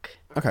book.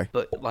 Okay.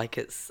 But like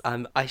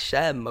I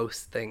share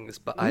most things,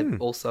 but I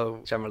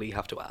also generally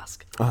have to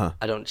ask. Uh-huh.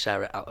 I don't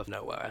share it out of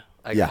nowhere.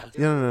 I Yeah. guess.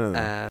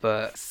 No.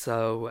 But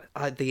so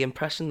the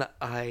impression that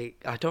I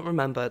don't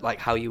remember like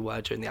how you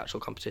were during the actual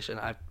competition.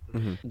 I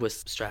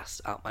was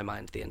stressed out my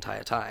mind the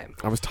entire time.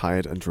 I was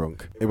tired and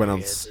drunk. It went on.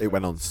 Weird. It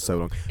went on so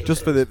long.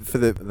 Just for the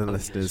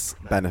listeners'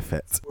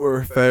 benefit, we're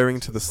referring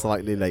to the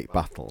slightly late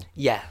battle.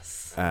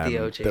 Yes, the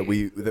OG.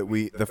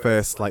 The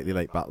first slightly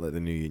late battle at the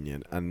New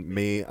Union, and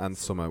me and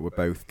Summer were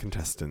both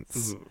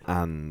contestants,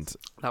 and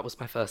that was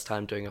my first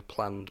time doing a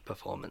planned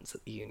performance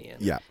at the union.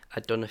 Yeah.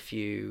 I'd done a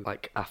few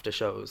like after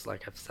shows,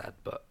 like I've said,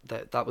 but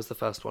that was the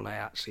first one I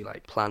actually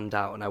like planned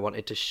out, and I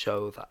wanted to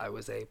show that I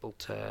was able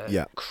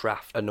to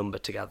craft a number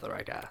together,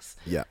 I guess.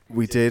 yeah,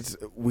 we did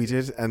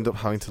end up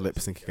having to lip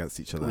sync against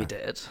each other. We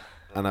did.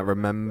 And I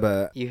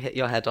remember. You hit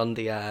your head on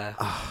the.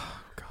 Oh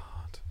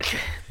God.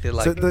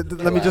 like,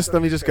 let me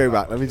just go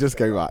back. Let me just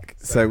go back.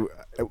 So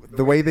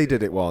the way they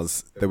did it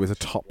was there was a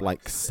top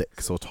like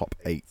 6 or top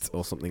 8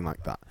 or something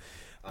like that,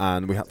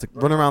 and we had to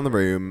run around the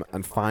room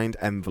and find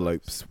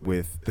envelopes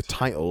with the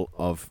title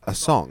of a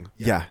song.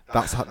 Yeah,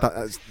 that's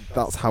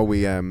how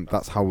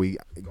we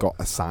got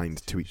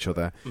assigned to each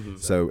other.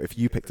 So if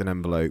you picked an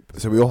envelope,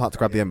 so we all had to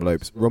grab the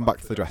envelopes, run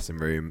back to the dressing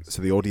room,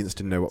 so the audience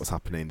didn't know what was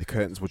happening. The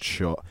curtains would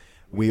shut.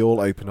 We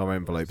all opened our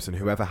envelopes, and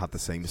whoever had the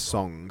same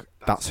song,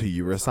 that's who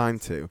you were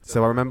assigned to.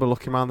 So I remember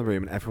looking around the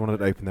room, and everyone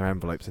had opened their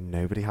envelopes, and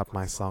nobody had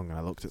my song. And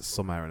I looked at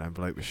Summer, and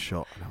envelope was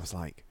shut, and I was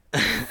like,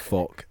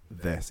 fuck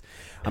this.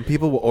 And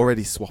people were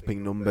already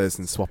swapping numbers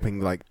and swapping,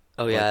 like...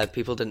 Oh, yeah,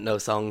 people didn't know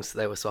songs, so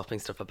they were swapping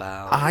stuff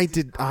about. I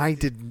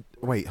did...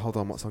 Wait, hold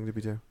on, what song did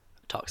we do?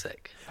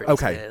 Toxic.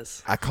 Okay,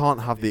 I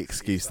can't have the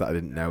excuse that I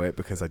didn't know it,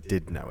 because I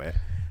did know it.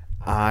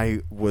 I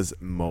was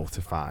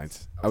mortified.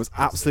 I was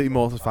absolutely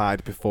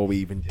mortified before we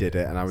even did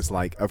it, and I was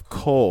like, of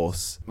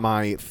course,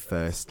 my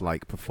first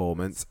like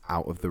performance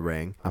out of the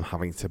ring, I'm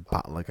having to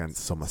battle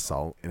against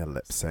Somersault in a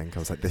lip sync. I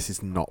was like, this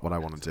is not what I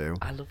want to do.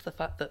 I love the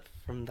fact that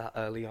from that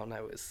early on,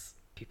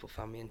 people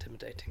found me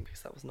intimidating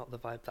because that was not the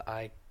vibe that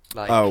I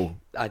like. Oh.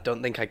 I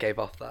don't think I gave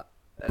off that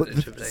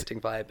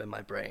intimidating vibe in my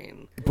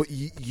brain. But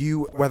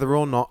you, whether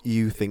or not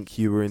you think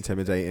you were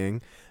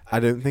intimidating, I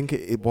don't think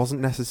it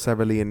wasn't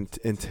necessarily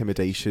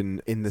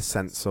intimidation in the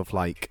sense of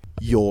like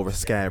you're a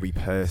scary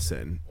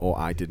person, or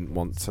I didn't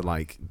want to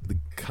like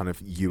kind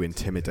of you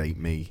intimidate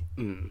me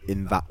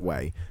in that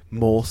way.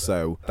 More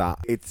so that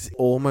it's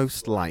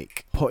almost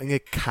like putting a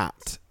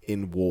cat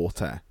in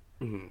water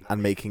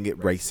and making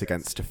it race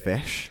against a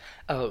fish.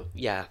 Oh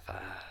yeah.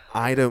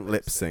 I don't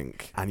lip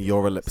sync, and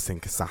you're a lip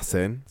sync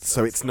assassin,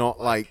 so it's not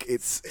like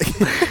it's.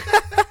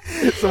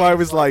 So I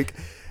was like,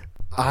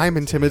 I'm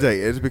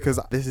intimidated because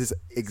this is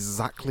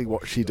exactly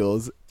what she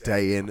does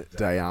day in,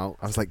 day out.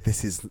 I was like,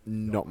 this is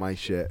not my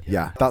shit.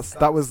 Yeah,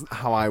 that was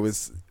how I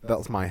was.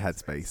 That's my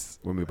headspace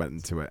when we went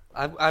into it.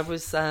 I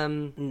was, I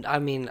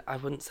mean, I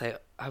wouldn't say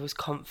I was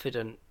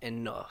confident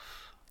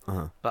enough.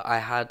 But I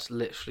had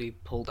literally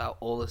pulled out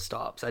all the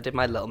stops. I did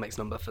my Little Mix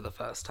number for the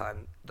first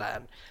time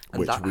then. And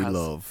Which we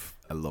love.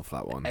 I love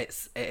that one.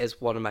 It is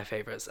one of my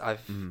favourites.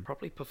 I've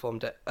probably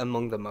performed it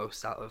among the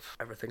most out of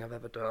everything I've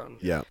ever done.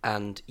 Yeah.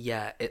 And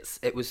yeah,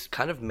 it was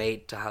kind of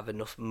made to have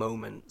enough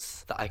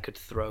moments that I could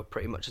throw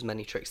pretty much as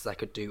many tricks as I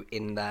could do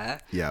in there.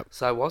 Yeah.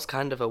 So I was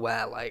kind of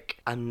aware,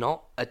 like, I'm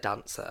not a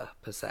dancer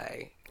per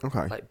se.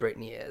 Okay. Like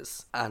Britney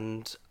is.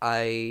 And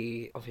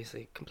I,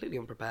 obviously, completely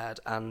unprepared.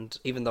 And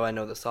even though I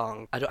know the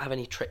song, I don't have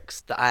any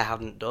tricks that I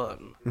haven't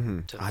done.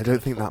 I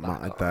don't think that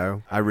mattered,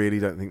 though. I really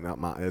don't think that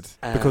mattered.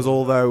 Because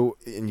although,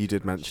 and you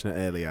did mention it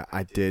earlier,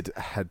 I did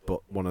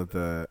headbutt one of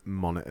the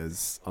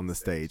monitors on the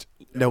stage.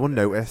 No one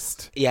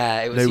noticed.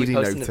 Yeah, it was Nobody you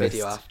posting noticed. the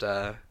video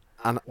after.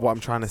 And what I'm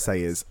trying to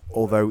say is,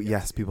 although,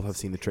 yes, people have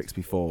seen the tricks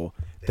before,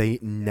 they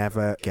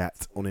never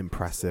get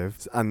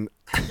unimpressive. And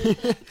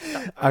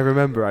I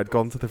remember I'd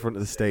gone to the front of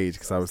the stage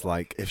because I was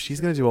like, if she's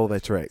going to do all their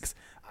tricks,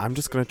 I'm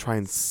just going to try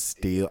and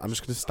steal. I'm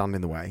just going to stand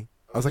in the way.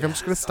 I was like, I'm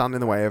just going to stand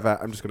in the way of it.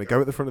 I'm just going to go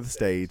at the front of the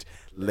stage,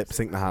 lip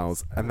sync the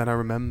house. And then I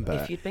remember...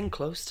 If you'd been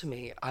close to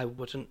me, I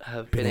wouldn't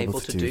have been able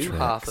to do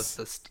half of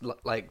this.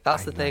 Like,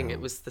 that's the thing. It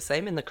was the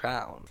same in The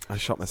Crown. I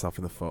shot myself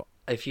in the foot.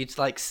 If you'd,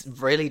 like,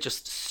 really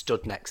just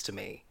stood next to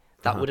me,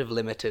 that would have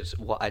limited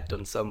what I'd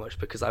done so much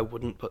because I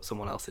wouldn't put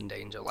someone else in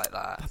danger like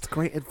that. That's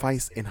great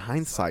advice in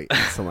hindsight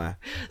somewhere.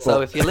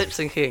 So if you're lip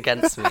syncing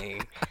against me,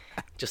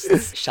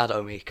 just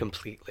shadow me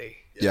completely.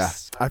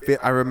 Just... Yeah.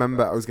 I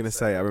remember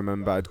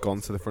I'd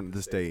gone to the front of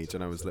the stage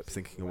and I was lip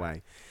syncing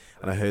away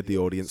and I heard the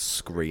audience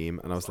scream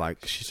and I was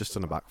like, she's just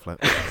done a backflip.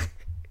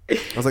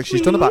 I was like,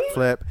 she's done a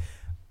backflip.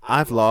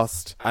 I've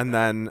lost. And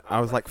then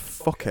I was like,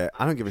 fuck it.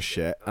 I don't give a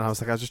shit. And I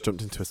was like, I just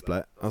jumped into a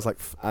split. I was like,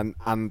 and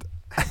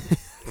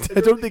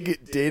I don't think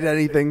it did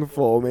anything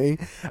for me.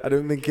 I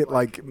don't think it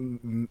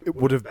it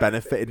would have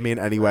benefited me in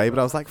any way. But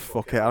I was like,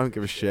 fuck it, I don't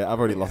give a shit. I've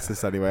already lost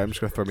this anyway. I'm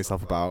just gonna throw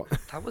myself about.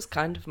 That was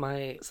kind of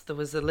my. So there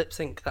was a lip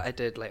sync that I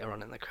did later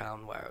on in The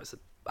Crown where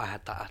I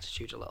had that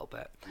attitude a little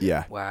bit.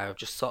 Yeah. Where I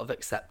just sort of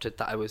accepted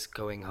that I was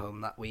going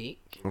home that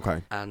week.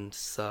 Okay. And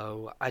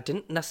so I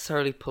didn't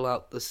necessarily pull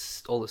out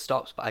all the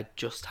stops, but I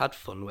just had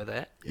fun with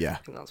it. Yeah. I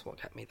think that's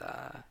what kept me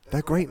there.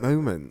 They're great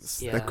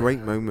moments. Yeah. They're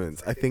great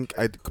moments. I think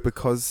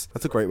because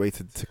that's a great way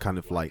to kind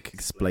of like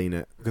explain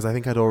it. Because I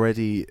think I'd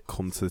already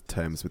come to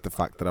terms with the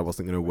fact that I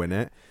wasn't going to win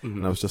it.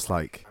 And I was just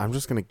like, I'm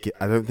just going to get...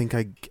 I don't think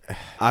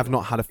I've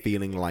not had a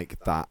feeling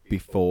like that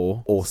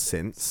before or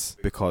since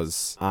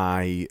because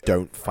I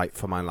don't fight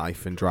for my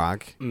life in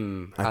drag.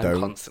 I'm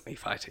constantly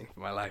fighting for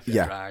my life in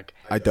drag.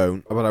 I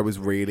don't. But I was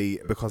really...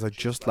 Because I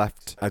just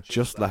left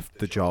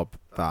the job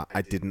that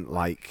I didn't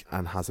like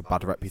and has a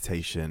bad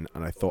reputation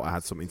and I thought I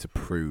had something to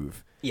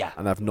prove. Yeah.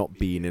 And I've not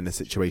been in a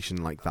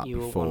situation like that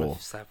before. You were one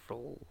of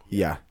several.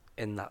 Yeah.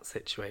 In that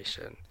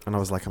situation. And I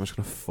was like, let's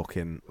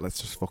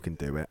just fucking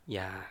do it.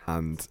 Yeah.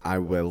 And I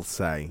will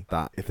say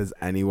that if there's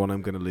anyone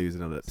I'm going to lose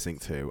in a lip sync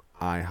to,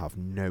 I have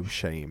no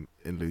shame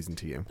in losing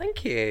to you.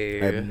 Thank you.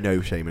 I have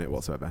no shame in it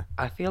whatsoever.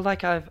 I feel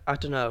like I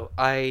don't know,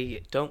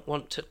 I don't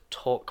want to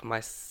talk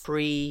my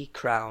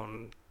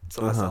pre-Crown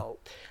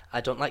somersault.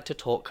 I don't like to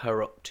talk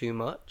her up too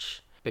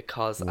much.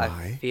 Because Why?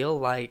 I feel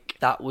like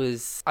that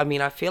was... I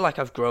mean, I feel like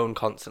I've grown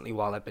constantly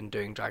while I've been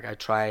doing drag. I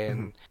try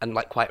and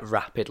like quite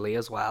rapidly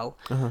as well.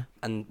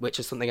 And which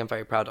is something I'm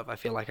very proud of. I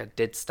feel like I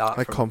did start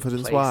like from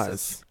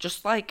confidence-wise?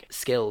 Just like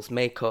skills,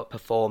 makeup,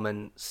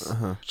 performance.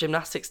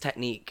 Gymnastics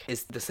technique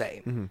is the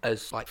same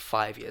as like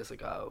 5 years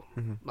ago.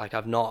 Like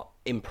I've not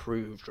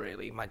improved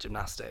really my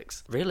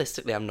gymnastics.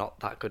 Realistically, I'm not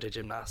that good a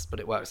gymnast, but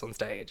it works on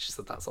stage,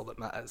 so that's all that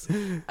matters.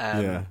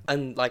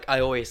 And like I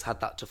always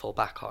had that to fall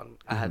back on.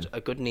 I had a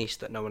good niche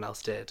that no one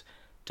else did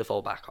to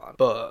fall back on.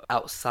 But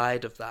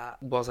outside of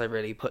that, was I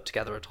really put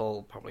together at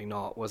all? Probably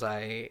not. Was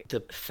I the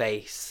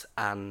face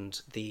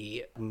and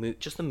the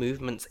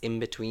movements in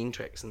between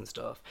tricks and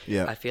stuff?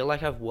 Yeah. I feel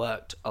like I've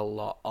worked a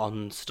lot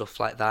on stuff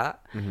like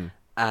that.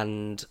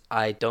 And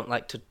I don't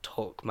like to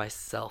talk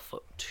myself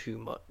up too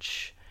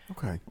much.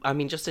 Okay. I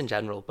mean, just in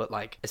general, but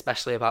like,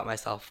 especially about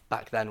myself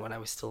back then when I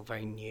was still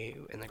very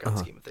new in the grand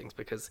scheme of things,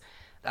 because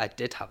I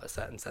did have a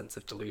certain sense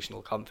of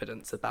delusional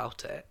confidence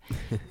about it.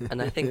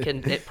 And I think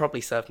it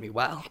probably served me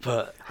well,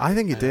 but... I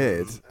think it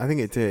did. I think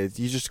it did.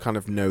 You just kind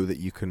of know that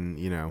you can,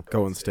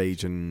 go on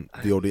stage and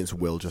the audience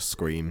will just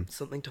scream.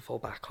 Something to fall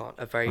back on.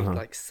 A very,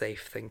 like,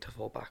 safe thing to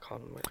fall back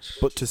on, which...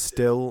 But to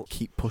still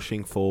keep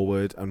pushing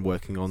forward and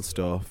working on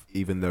stuff,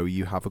 even though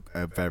you have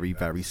a very,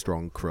 very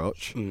strong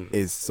crutch,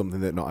 is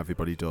something that not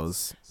everybody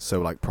does.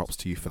 So, like, props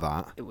to you for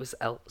that. It was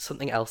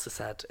something Elsa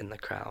said in The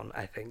Crown,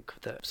 I think,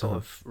 that sort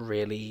of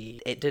really...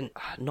 it didn't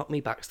knock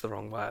me back's the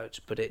wrong word,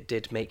 but it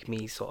did make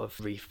me sort of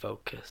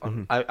refocus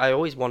on, I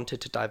always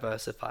wanted to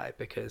diversify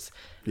because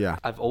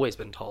I've always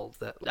been told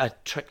that a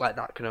trick like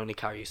that can only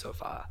carry you so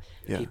far.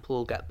 People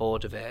will get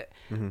bored of it,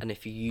 and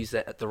if you use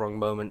it at the wrong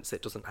moments,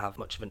 it doesn't have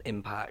much of an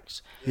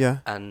impact.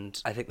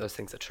 And I think those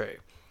things are true.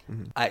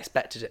 I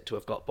expected it to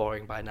have got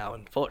boring by now.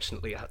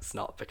 Unfortunately, it's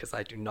not, because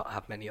I do not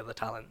have many other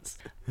talents.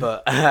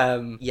 But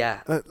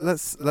yeah.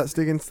 Let's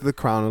dig into the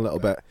crown a little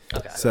bit.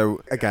 Okay.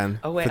 So again,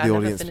 for the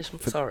audience. Never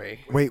finished. Sorry.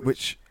 Wait,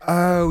 which?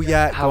 Oh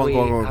yeah. Go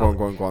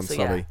on. So,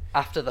 sorry. Yeah,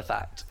 after the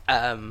fact.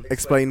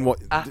 Explain what.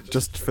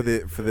 Just for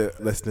the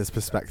listener's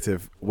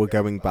perspective, we're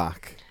going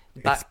back.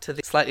 Back to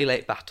the slightly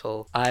late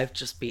battle. I've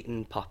just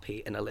beaten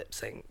Poppy in a lip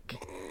sync.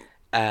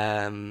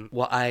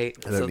 I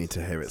don't need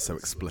to hear it so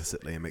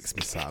explicitly. It makes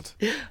me sad.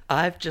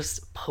 I've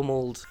just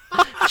pummeled,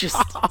 just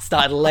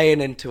started laying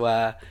into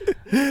her.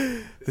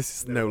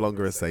 This is no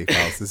longer a safe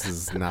house. This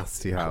is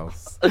nasty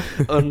house.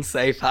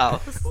 Unsafe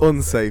house.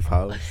 Unsafe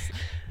house.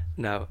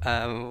 No,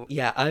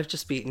 I've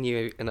just beaten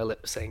you in a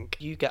lip sync.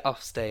 You get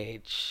off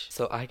stage,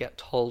 so I get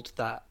told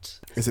that.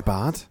 Is it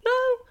bad? No,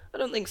 I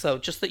don't think so.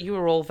 Just that you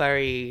were all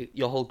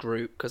your whole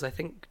group, because I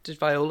think, did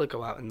Viola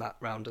go out in that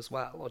round as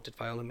well, or did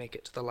Viola make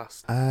it to the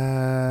last?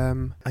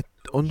 I'm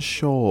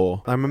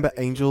unsure. I remember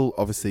Angel,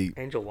 obviously.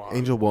 Angel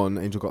won.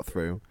 Angel got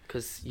through.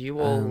 Because you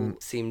all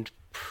seemed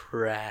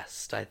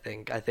pressed, I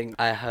think.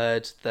 I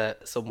heard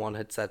that someone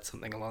had said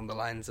something along the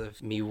lines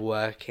of me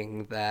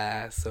working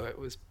there, so it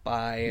was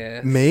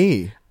biased.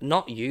 Me?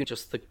 Not you,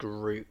 just the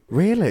group.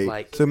 Really?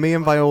 So me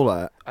and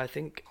Viola? I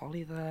think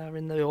Holly there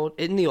in the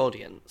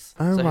audience.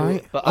 Oh, so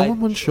right.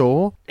 I'm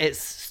unsure. It's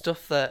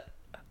stuff that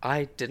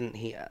I didn't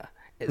hear.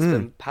 It's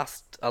been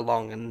passed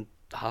along, and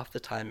half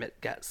the time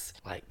it gets,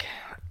 like,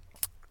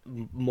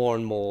 more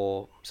and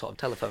more sort of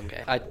telephone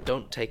game. I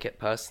don't take it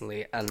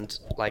personally, and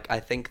like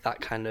I think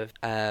that kind of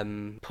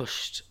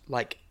pushed,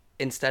 like,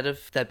 instead of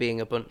there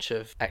being a bunch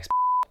of ex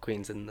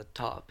queens in the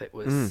top, it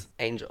was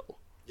Angel.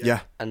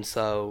 Yeah. And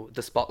so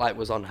the spotlight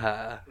was on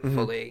her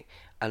fully,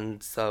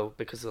 and so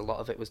because a lot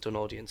of it was done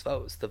audience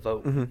votes, the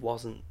vote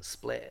wasn't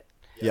split.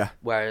 Yeah.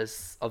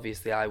 Whereas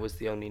obviously I was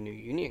the only new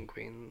union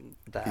queen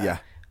there. Yeah.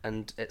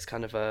 And it's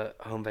kind of a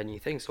home venue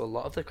thing, so a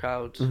lot of the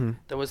crowd,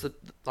 there was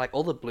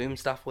all the Bloom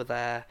staff were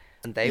there,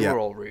 and they were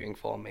all rooting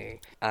for me,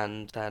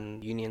 and then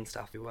union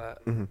staff who were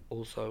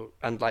also,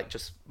 and like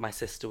just my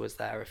sister was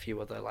there, a few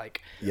other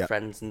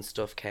friends and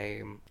stuff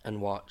came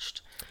and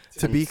watched.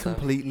 To be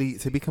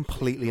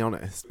completely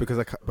honest,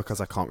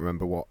 because I can't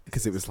remember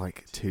because it was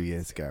like 2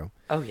 years ago.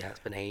 Oh yeah, it's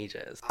been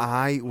ages.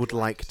 I would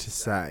like to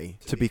say,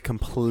 to be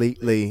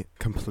completely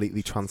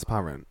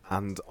transparent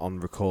and on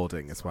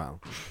recording as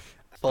well.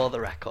 For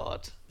the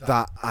record.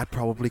 That I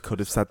probably could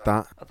have said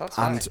that. Oh, that's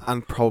fine.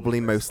 And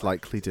probably most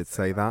likely did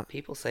say that.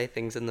 People say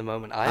things in the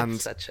moment. I've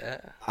said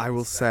shit. I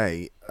will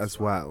say as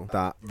well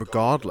that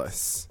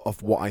regardless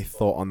of what I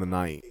thought on the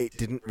night, it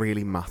didn't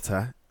really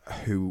matter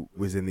who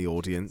was in the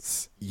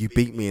audience. You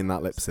beat me in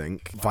that lip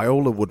sync.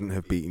 Viola wouldn't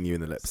have beaten you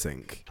in the lip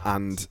sync.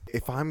 And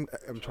if I'm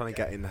trying to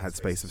get in the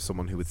headspace of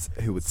someone who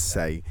would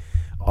say,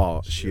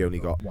 oh, she only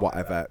got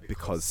whatever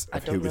because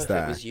of who was there. I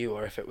don't know if it was you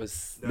or if it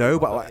was... No,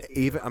 but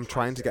even I'm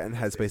trying to get in the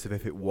headspace of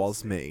if it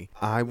was me.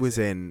 I was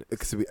in,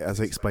 because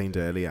as I explained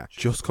earlier,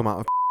 just come out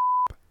of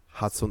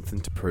had something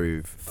to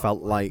prove.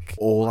 Felt like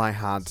all I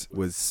had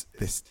was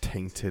this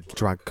tainted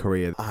drag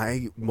career.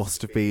 I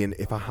must have been,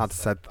 if I had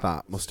said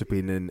that, must have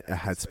been in a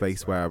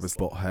headspace where I was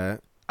butthurt.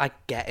 I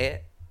get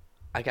it.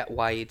 I get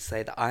why you'd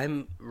say that.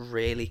 I'm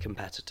really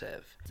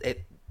competitive.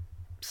 It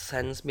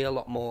sends me a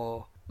lot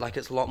more... Like,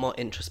 it's a lot more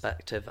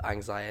introspective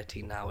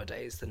anxiety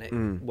nowadays than it...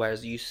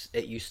 Whereas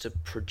it used to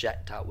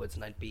project outwards,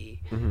 and I'd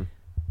be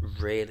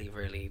really,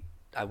 really...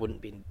 I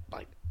wouldn't be,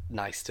 like,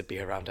 nice to be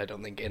around, I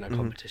don't think, in a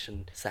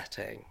competition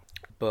setting.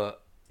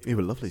 But... You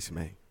were lovely to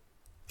me.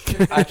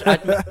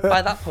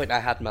 by that point, I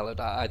had mellowed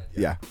out.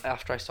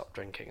 After I stopped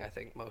drinking, I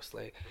think,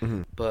 mostly.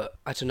 But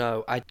I don't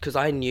know, because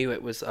I knew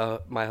it was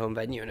my home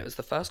venue, and it was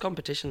the first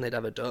competition they'd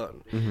ever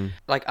done.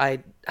 Like, I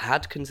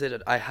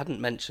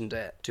hadn't mentioned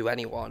it to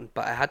anyone,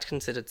 but I had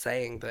considered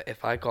saying that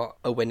if I got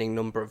a winning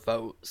number of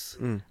votes,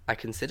 I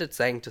considered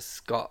saying to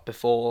Scott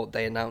before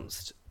they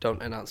announced,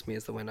 don't announce me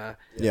as the winner.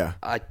 Yeah.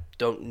 I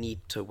don't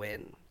need to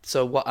win.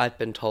 So what I've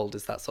been told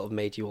is that sort of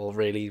made you all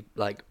really,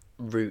 like,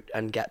 root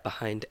and get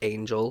behind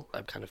Angel.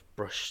 I'm kind of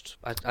brushed.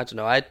 I don't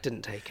know. I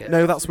didn't take it.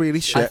 No, that's really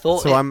shit.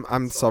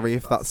 I'm sorry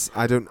if that's...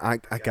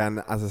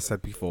 Again, as I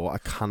said before, I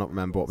cannot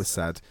remember what was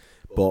said.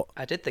 But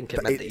I did think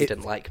it meant that you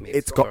didn't like me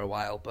for a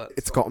while, but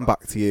it's gotten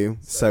back to you,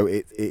 so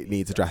it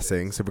needs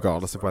addressing. So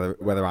regardless of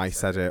whether I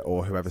said it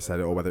or whoever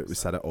said it or whether it was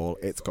said at all,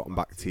 it's gotten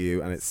back to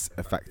you, and it's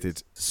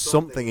affected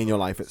something in your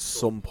life at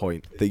some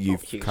point that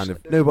you've kind of...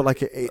 No, but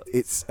like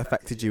it's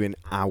affected you in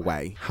our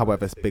way,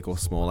 however big or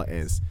small it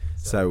is.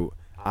 So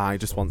I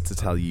just want to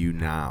tell you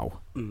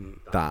now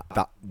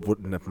that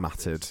wouldn't have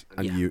mattered,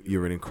 and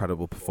you're an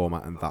incredible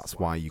performer, and that's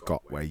why you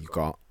got where you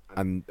got.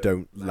 And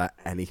don't let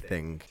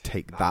anything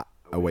take that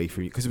away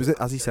from you, because it was,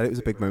 as you said, it was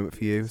a big moment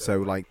for you. So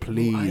like,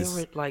 please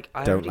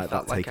I don't already let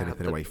felt that take like I had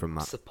anything the away from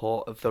that.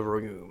 support of the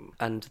room,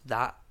 and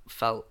that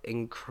felt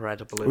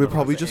incredible. We're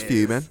probably just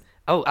fuming.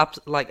 Oh,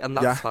 and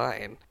that's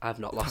fine. I've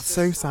not lost. That's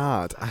so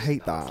sad. I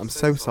hate that. I'm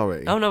so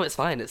sorry. Oh no, it's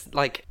fine. It's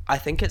like, I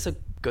think it's a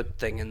good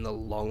thing in the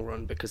long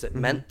run, because it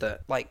meant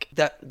that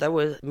there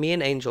were, me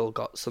and Angel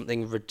got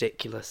something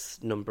ridiculous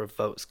number of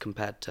votes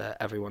compared to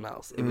everyone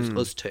else. It was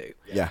us two.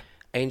 Yeah.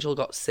 Angel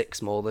got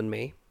 6 more than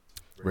me.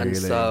 Really? And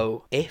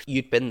so if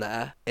you'd been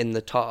there in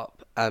the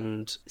top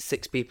and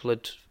 6 people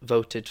had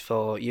voted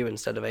for you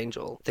instead of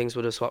Angel, things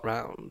would have swapped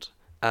round.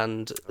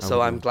 And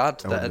so I'm glad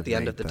that at the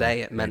end of the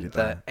day it meant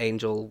that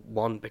Angel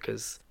won,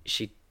 because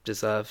she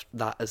deserved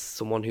that as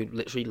someone who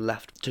literally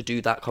left to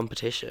do that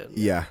competition.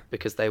 Yeah.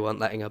 Because they weren't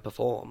letting her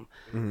perform.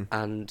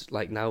 And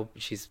like, now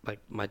she's like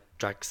my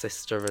drag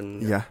sister,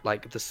 and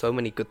like, there's so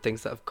many good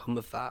things that have come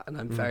of that.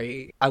 And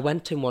I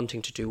went in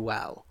wanting to do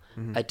well.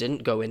 I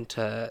didn't go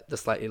into the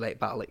Slightly Late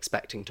battle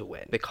expecting to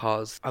win,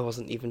 because I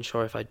wasn't even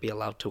sure if I'd be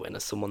allowed to win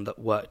as someone that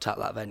worked at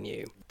that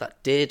venue.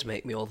 That did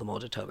make me all the more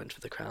determined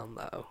for the crown,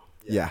 though.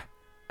 Yeah.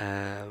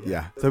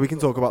 So we can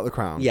talk about the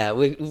crown. Yeah,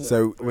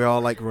 so we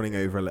are like running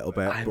over a little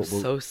bit. I'm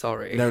so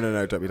sorry. No,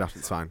 don't be daft.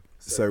 It's fine.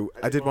 So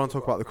I did want to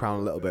talk about the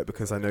crown a little bit,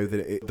 because I know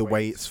that the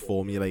way it's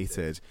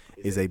formulated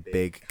is a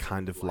big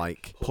kind of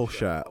like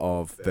pusher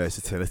of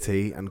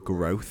versatility and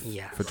growth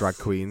for drag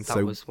queens.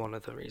 That was one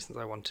of the reasons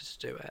I wanted to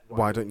do it.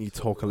 Why don't you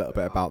talk a little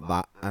bit about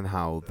that, and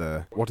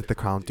what did the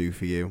crown do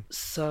for you?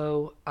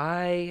 So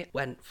I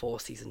went for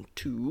season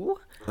 2.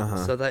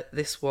 So that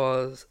this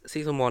was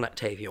season 1,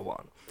 Octavia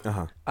won.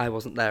 I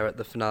wasn't there at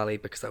the finale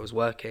because I was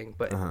working,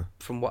 but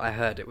from what I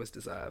heard, it was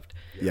deserved.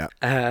 Yeah,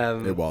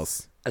 it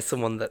was. As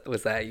someone that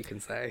was there, you can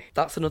say.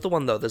 That's another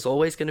one, though. There's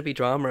always going to be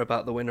drama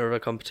about the winner of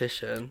a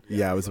competition.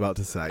 Yeah, I was about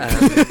to say.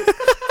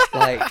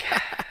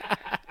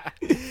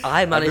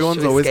 I managed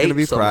everyone's to always escape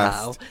be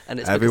somehow, pressed. And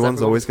it's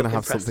everyone's always going to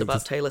have something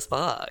about Taylor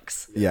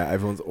Sparks. Yeah,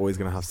 everyone's always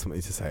going to have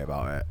something to say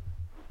about it.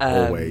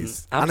 Absolutely.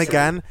 Always. And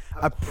again,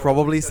 I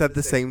probably said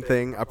the same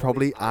thing.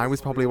 I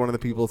was probably one of the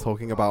people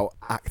talking about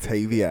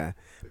Octavia,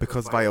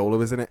 because Viola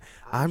was in it.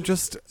 I'm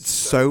just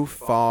so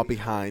far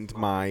behind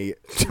my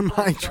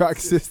drag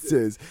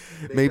sisters.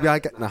 Maybe I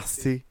get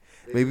nasty.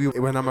 Maybe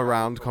when I'm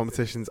around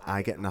competitions,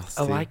 I get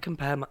nasty.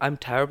 Oh, I'm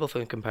terrible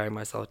for comparing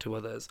myself to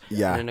others.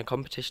 Yeah. And in a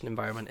competition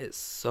environment, it's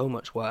so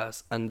much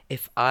worse. And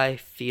if I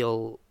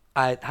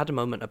had a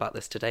moment about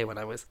this today when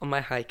I was on my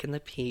hike in the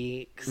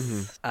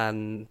peaks,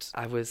 and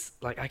I was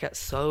like,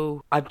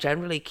 I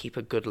generally keep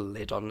a good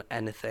lid on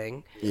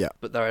anything. Yeah.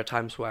 But there are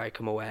times where I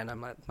come away and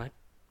I'm like,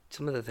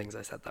 some of the things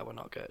I said that were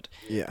not good.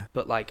 Yeah.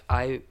 But like,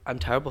 I'm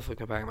terrible for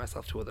comparing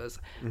myself to others.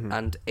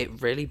 And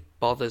it really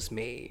bothers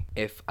me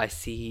if I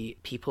see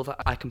people that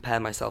I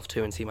compare myself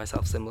to and see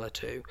myself similar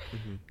to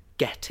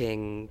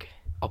getting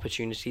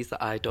opportunities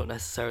that I don't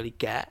necessarily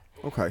get.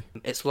 Okay.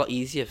 It's a lot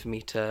easier for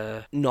me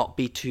to not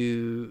be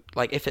too,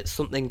 like, if it's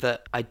something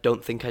that I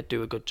don't think I'd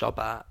do a good job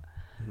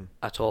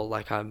at all,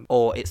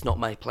 or it's not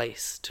my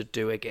place to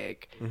do a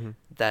gig,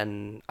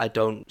 then I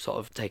don't sort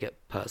of take it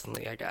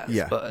personally, I guess.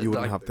 Yeah, but you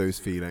wouldn't have those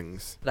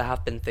feelings. There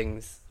have been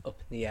things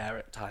up in the air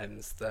at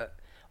times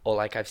or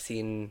like I've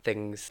seen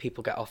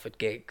people get offered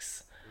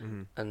gigs,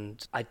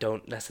 and I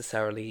don't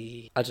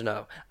necessarily, I don't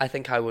know, I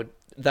think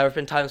there have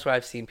been times where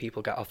I've seen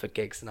people get offered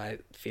gigs, and I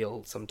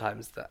feel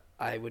sometimes that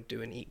I would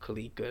do an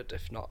equally good,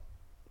 if not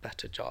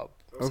better job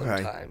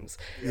sometimes.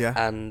 Yeah.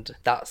 And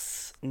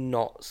that's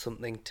not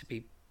something to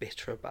be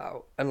bitter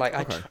about. And like,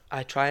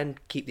 I try and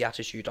keep the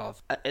attitude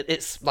of,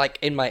 it's like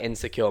in my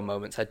insecure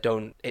moments, it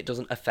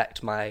doesn't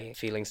affect my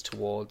feelings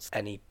towards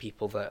any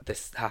people that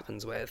this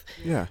happens with.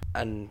 Yeah.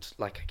 And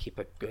like, I keep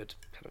a good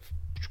kind of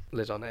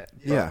lid on it.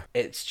 But yeah.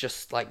 It's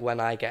just like, when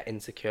I get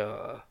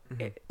insecure,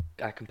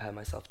 I compare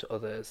myself to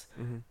others,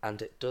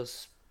 and it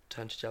does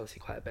turn to jealousy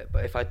quite a bit.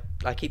 But if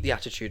I keep the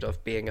attitude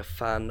of being a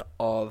fan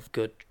of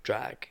good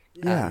drag,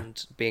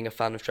 and being a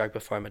fan of drag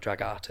before I'm a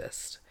drag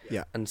artist.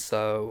 Yeah. And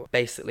so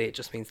basically it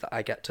just means that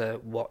I get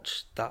to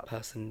watch that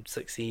person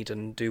succeed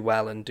and do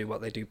well and do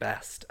what they do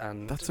best.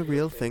 And that's a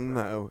real thing,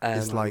 though.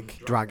 It's like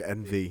drag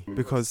envy,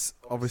 because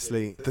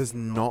obviously there's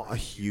not a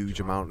huge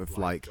amount of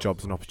like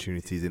jobs and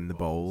opportunities in the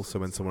bowl. So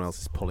when someone else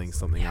is pulling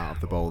something out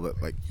of the bowl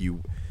that like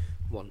you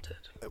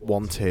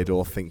wanted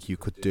or think you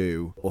could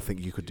do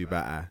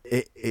better,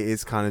 it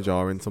is kind of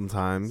jarring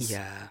sometimes.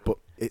 Yeah. But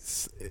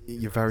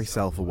you're very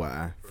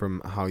self-aware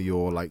from how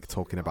you're like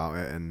talking about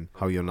it and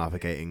how you're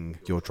navigating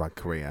your drag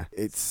career.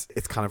 It's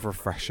kind of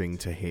refreshing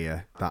to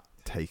hear that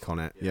take on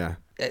it. Yeah.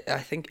 I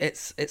think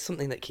it's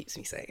something that keeps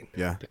me sane.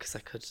 Yeah. Because I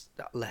could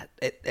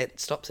it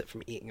stops it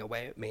from eating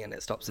away at me, and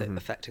it stops it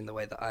affecting the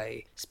way that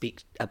I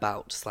speak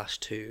about /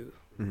 to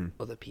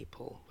other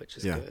people, which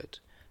is good.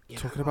 Yeah.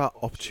 Talking about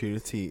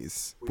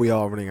opportunities, we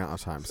are running out of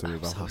time, so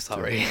we're so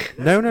sorry.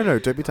 No,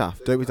 don't be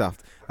daft.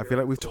 I feel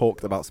like we've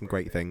talked about some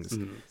great things,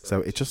 so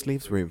it just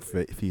leaves room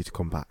for you to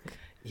come back.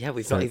 Yeah,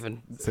 we've not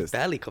even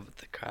barely covered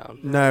the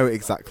crown. No,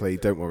 exactly.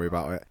 Don't worry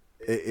about it.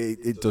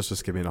 it does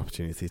just give me an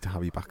opportunity to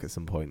have you back at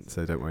some point,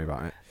 so don't worry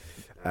about it.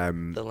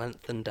 The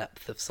length and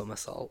depth of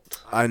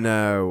somersault. I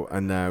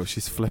know.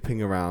 She's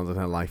flipping around and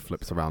her life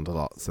flips around a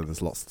lot, so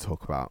there's lots to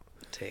talk about.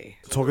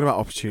 Talking about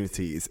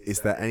opportunities,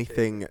 is there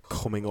anything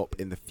coming up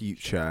in the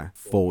future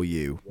for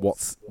you?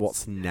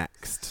 What's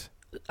next?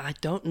 I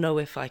don't know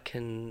if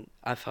I'm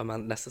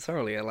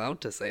necessarily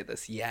allowed to say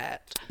this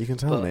yet. You can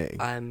tell me.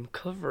 I'm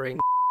covering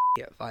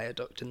at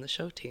Viaduct in the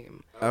show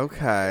team.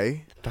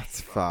 Okay,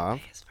 that's fab.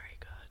 It's very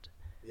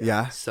good.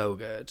 Yeah. So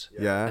good.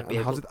 Yeah.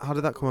 And how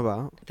did that come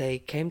about? They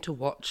came to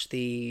watch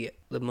the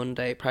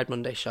Pride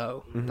Monday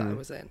show that I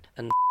was in,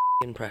 and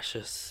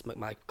Precious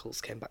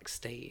McMichaels came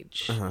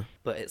backstage,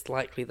 but it's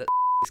likely that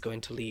he's going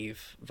to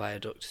leave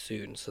Viaduct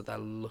soon, so they're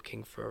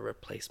looking for a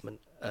replacement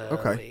early.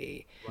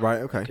 Okay. Right,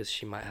 okay. Because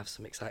she might have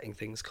some exciting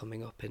things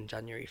coming up in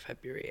January,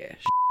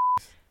 February-ish.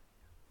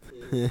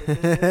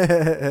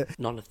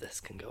 None of this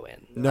can go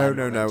in. No.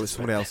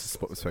 Somebody else has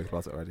spoken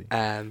about it already.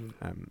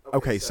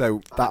 Okay,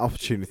 so that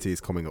opportunity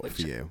is coming up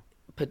for you.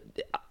 But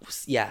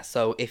yeah,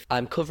 so if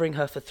I'm covering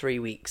her for 3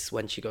 weeks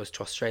when she goes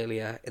to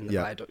Australia in the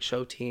Viaduct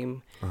show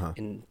team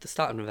in the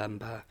start of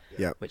November,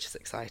 which is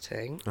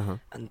exciting,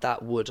 and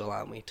that would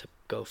allow me to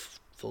go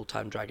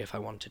full-time drag if I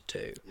wanted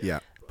to. Yeah,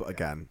 but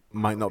again,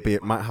 might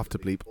have to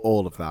bleep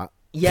all of that.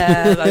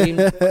 Yeah, I mean,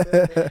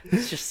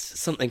 it's just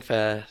something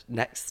for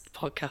next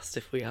podcast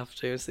if we have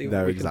to. See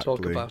if we can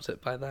talk about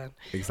it by then.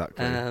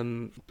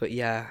 Exactly. But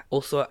yeah,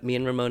 also me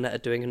and Ramona are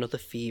doing another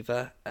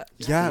Fever.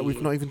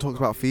 We've not even talked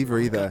about Fever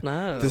either.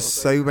 No. There's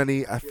so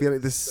many. I feel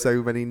like there's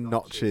so many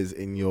notches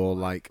in your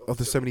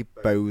there's so many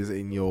bows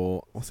in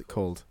your, what's it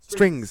called?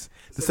 Strings.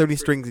 There's so many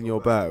strings in your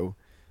bow.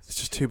 It's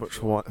just too much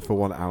for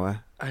 1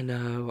 hour. I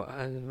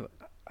know.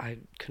 I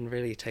can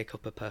really take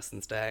up a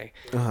person's day.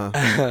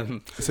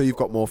 So you've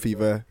got more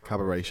Fever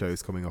cabaret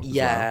shows coming up as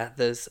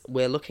well?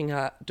 We're looking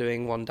at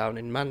doing one down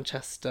in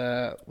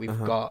Manchester.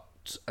 We've got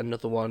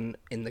another one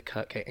in the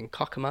Kirkgate in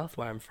Cockermouth,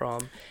 where I'm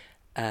from.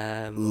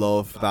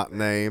 Love that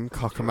name,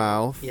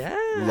 Cockermouth. Yeah.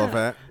 Love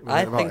it.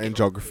 I about think in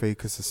geography,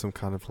 because there's some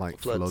kind of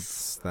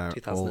floods there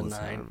 2009, all the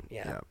time.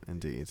 yeah,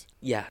 indeed.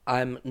 Yeah,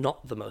 I'm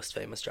not the most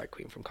famous drag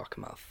queen from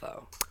Cockermouth,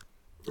 though.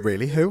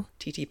 Really? Who?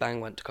 TT Bang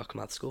went to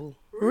Cockermouth School.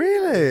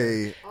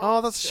 Really?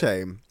 Oh, that's a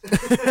shame.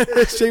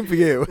 Shame for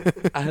you.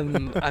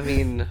 I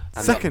mean...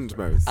 Second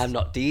most. I'm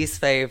not Dee's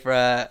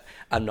favourite.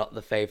 I'm not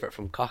the favourite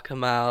from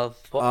Cockermouth.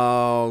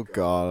 Oh,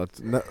 God.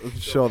 No, I'm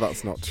sure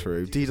that's not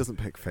true. Dee doesn't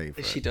pick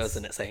favourites. She does,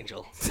 and it's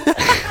Angel.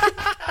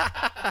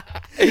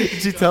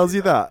 She tells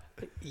you that?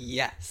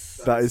 Yes.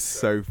 That is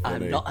so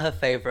funny. I'm not her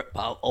favourite,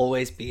 but I'll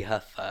always be her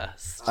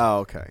first. Oh,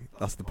 okay.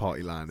 That's the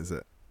party line, is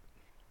it?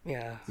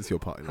 Yeah. It's your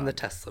party line. And the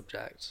test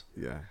subject.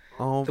 Yeah.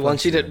 Oh, the one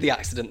she did, the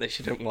accident that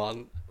she didn't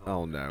want.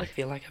 Oh, no. I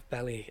feel like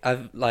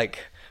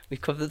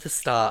we've covered the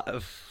start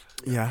of...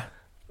 Yeah.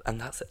 And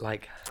that's it,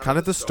 kind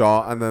of the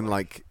start and then,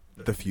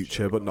 the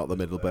future, but not the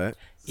middle bit.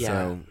 Yeah.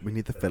 So, we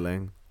need the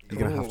filling. You're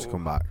going to have to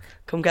come back.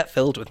 Come get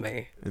filled with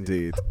me.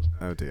 Indeed.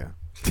 Oh, dear.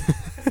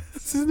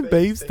 This isn't a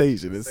babe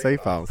station, it's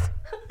Safe House.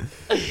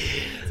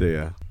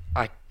 Dear.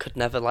 I could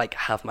never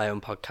have my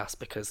own podcast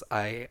because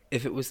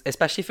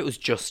especially if it was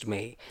just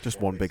me.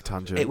 Just one big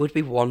tangent. It would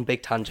be one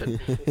big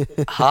tangent.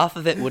 Half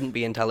of it wouldn't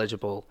be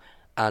intelligible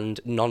and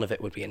none of it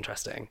would be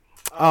interesting.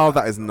 Oh,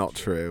 that is not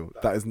true.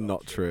 That is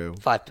not true.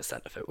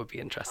 5% of it would be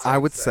interesting. I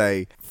would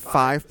say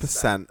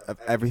 5% of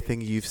everything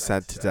you've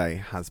said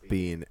today has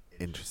been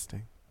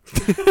interesting.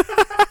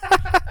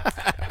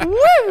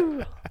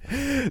 Woo!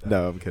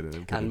 No, I'm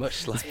kidding. And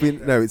much like...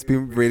 It's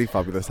been really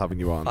fabulous having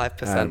you on.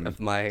 5% of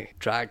my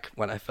drag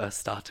when I first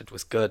started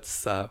was good,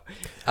 so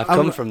I've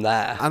come from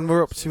there. And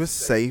we're up to a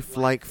safe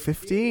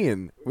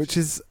 15, which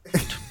is...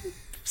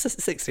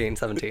 16,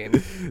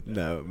 17.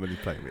 No, I'm only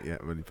playing it,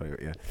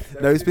 yeah.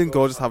 No, it's been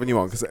gorgeous having you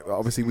on, because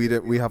obviously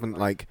we haven't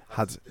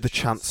had the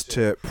chance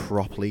to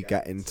properly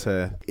get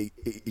into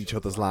each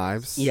other's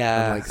lives.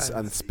 Yeah.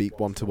 And speak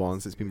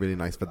one-to-one, so it's been really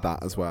nice for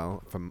that as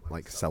well. From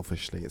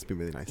selfishly, it's been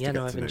really nice to get to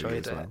know you as well. I've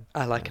enjoyed it.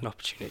 I like an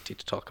opportunity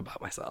to talk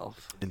about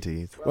myself.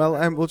 Indeed. Well,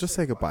 we'll just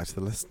say goodbye to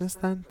the listeners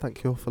then.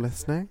 Thank you all for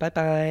listening.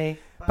 Bye-bye.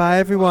 Bye,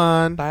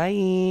 everyone.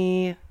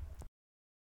 Bye.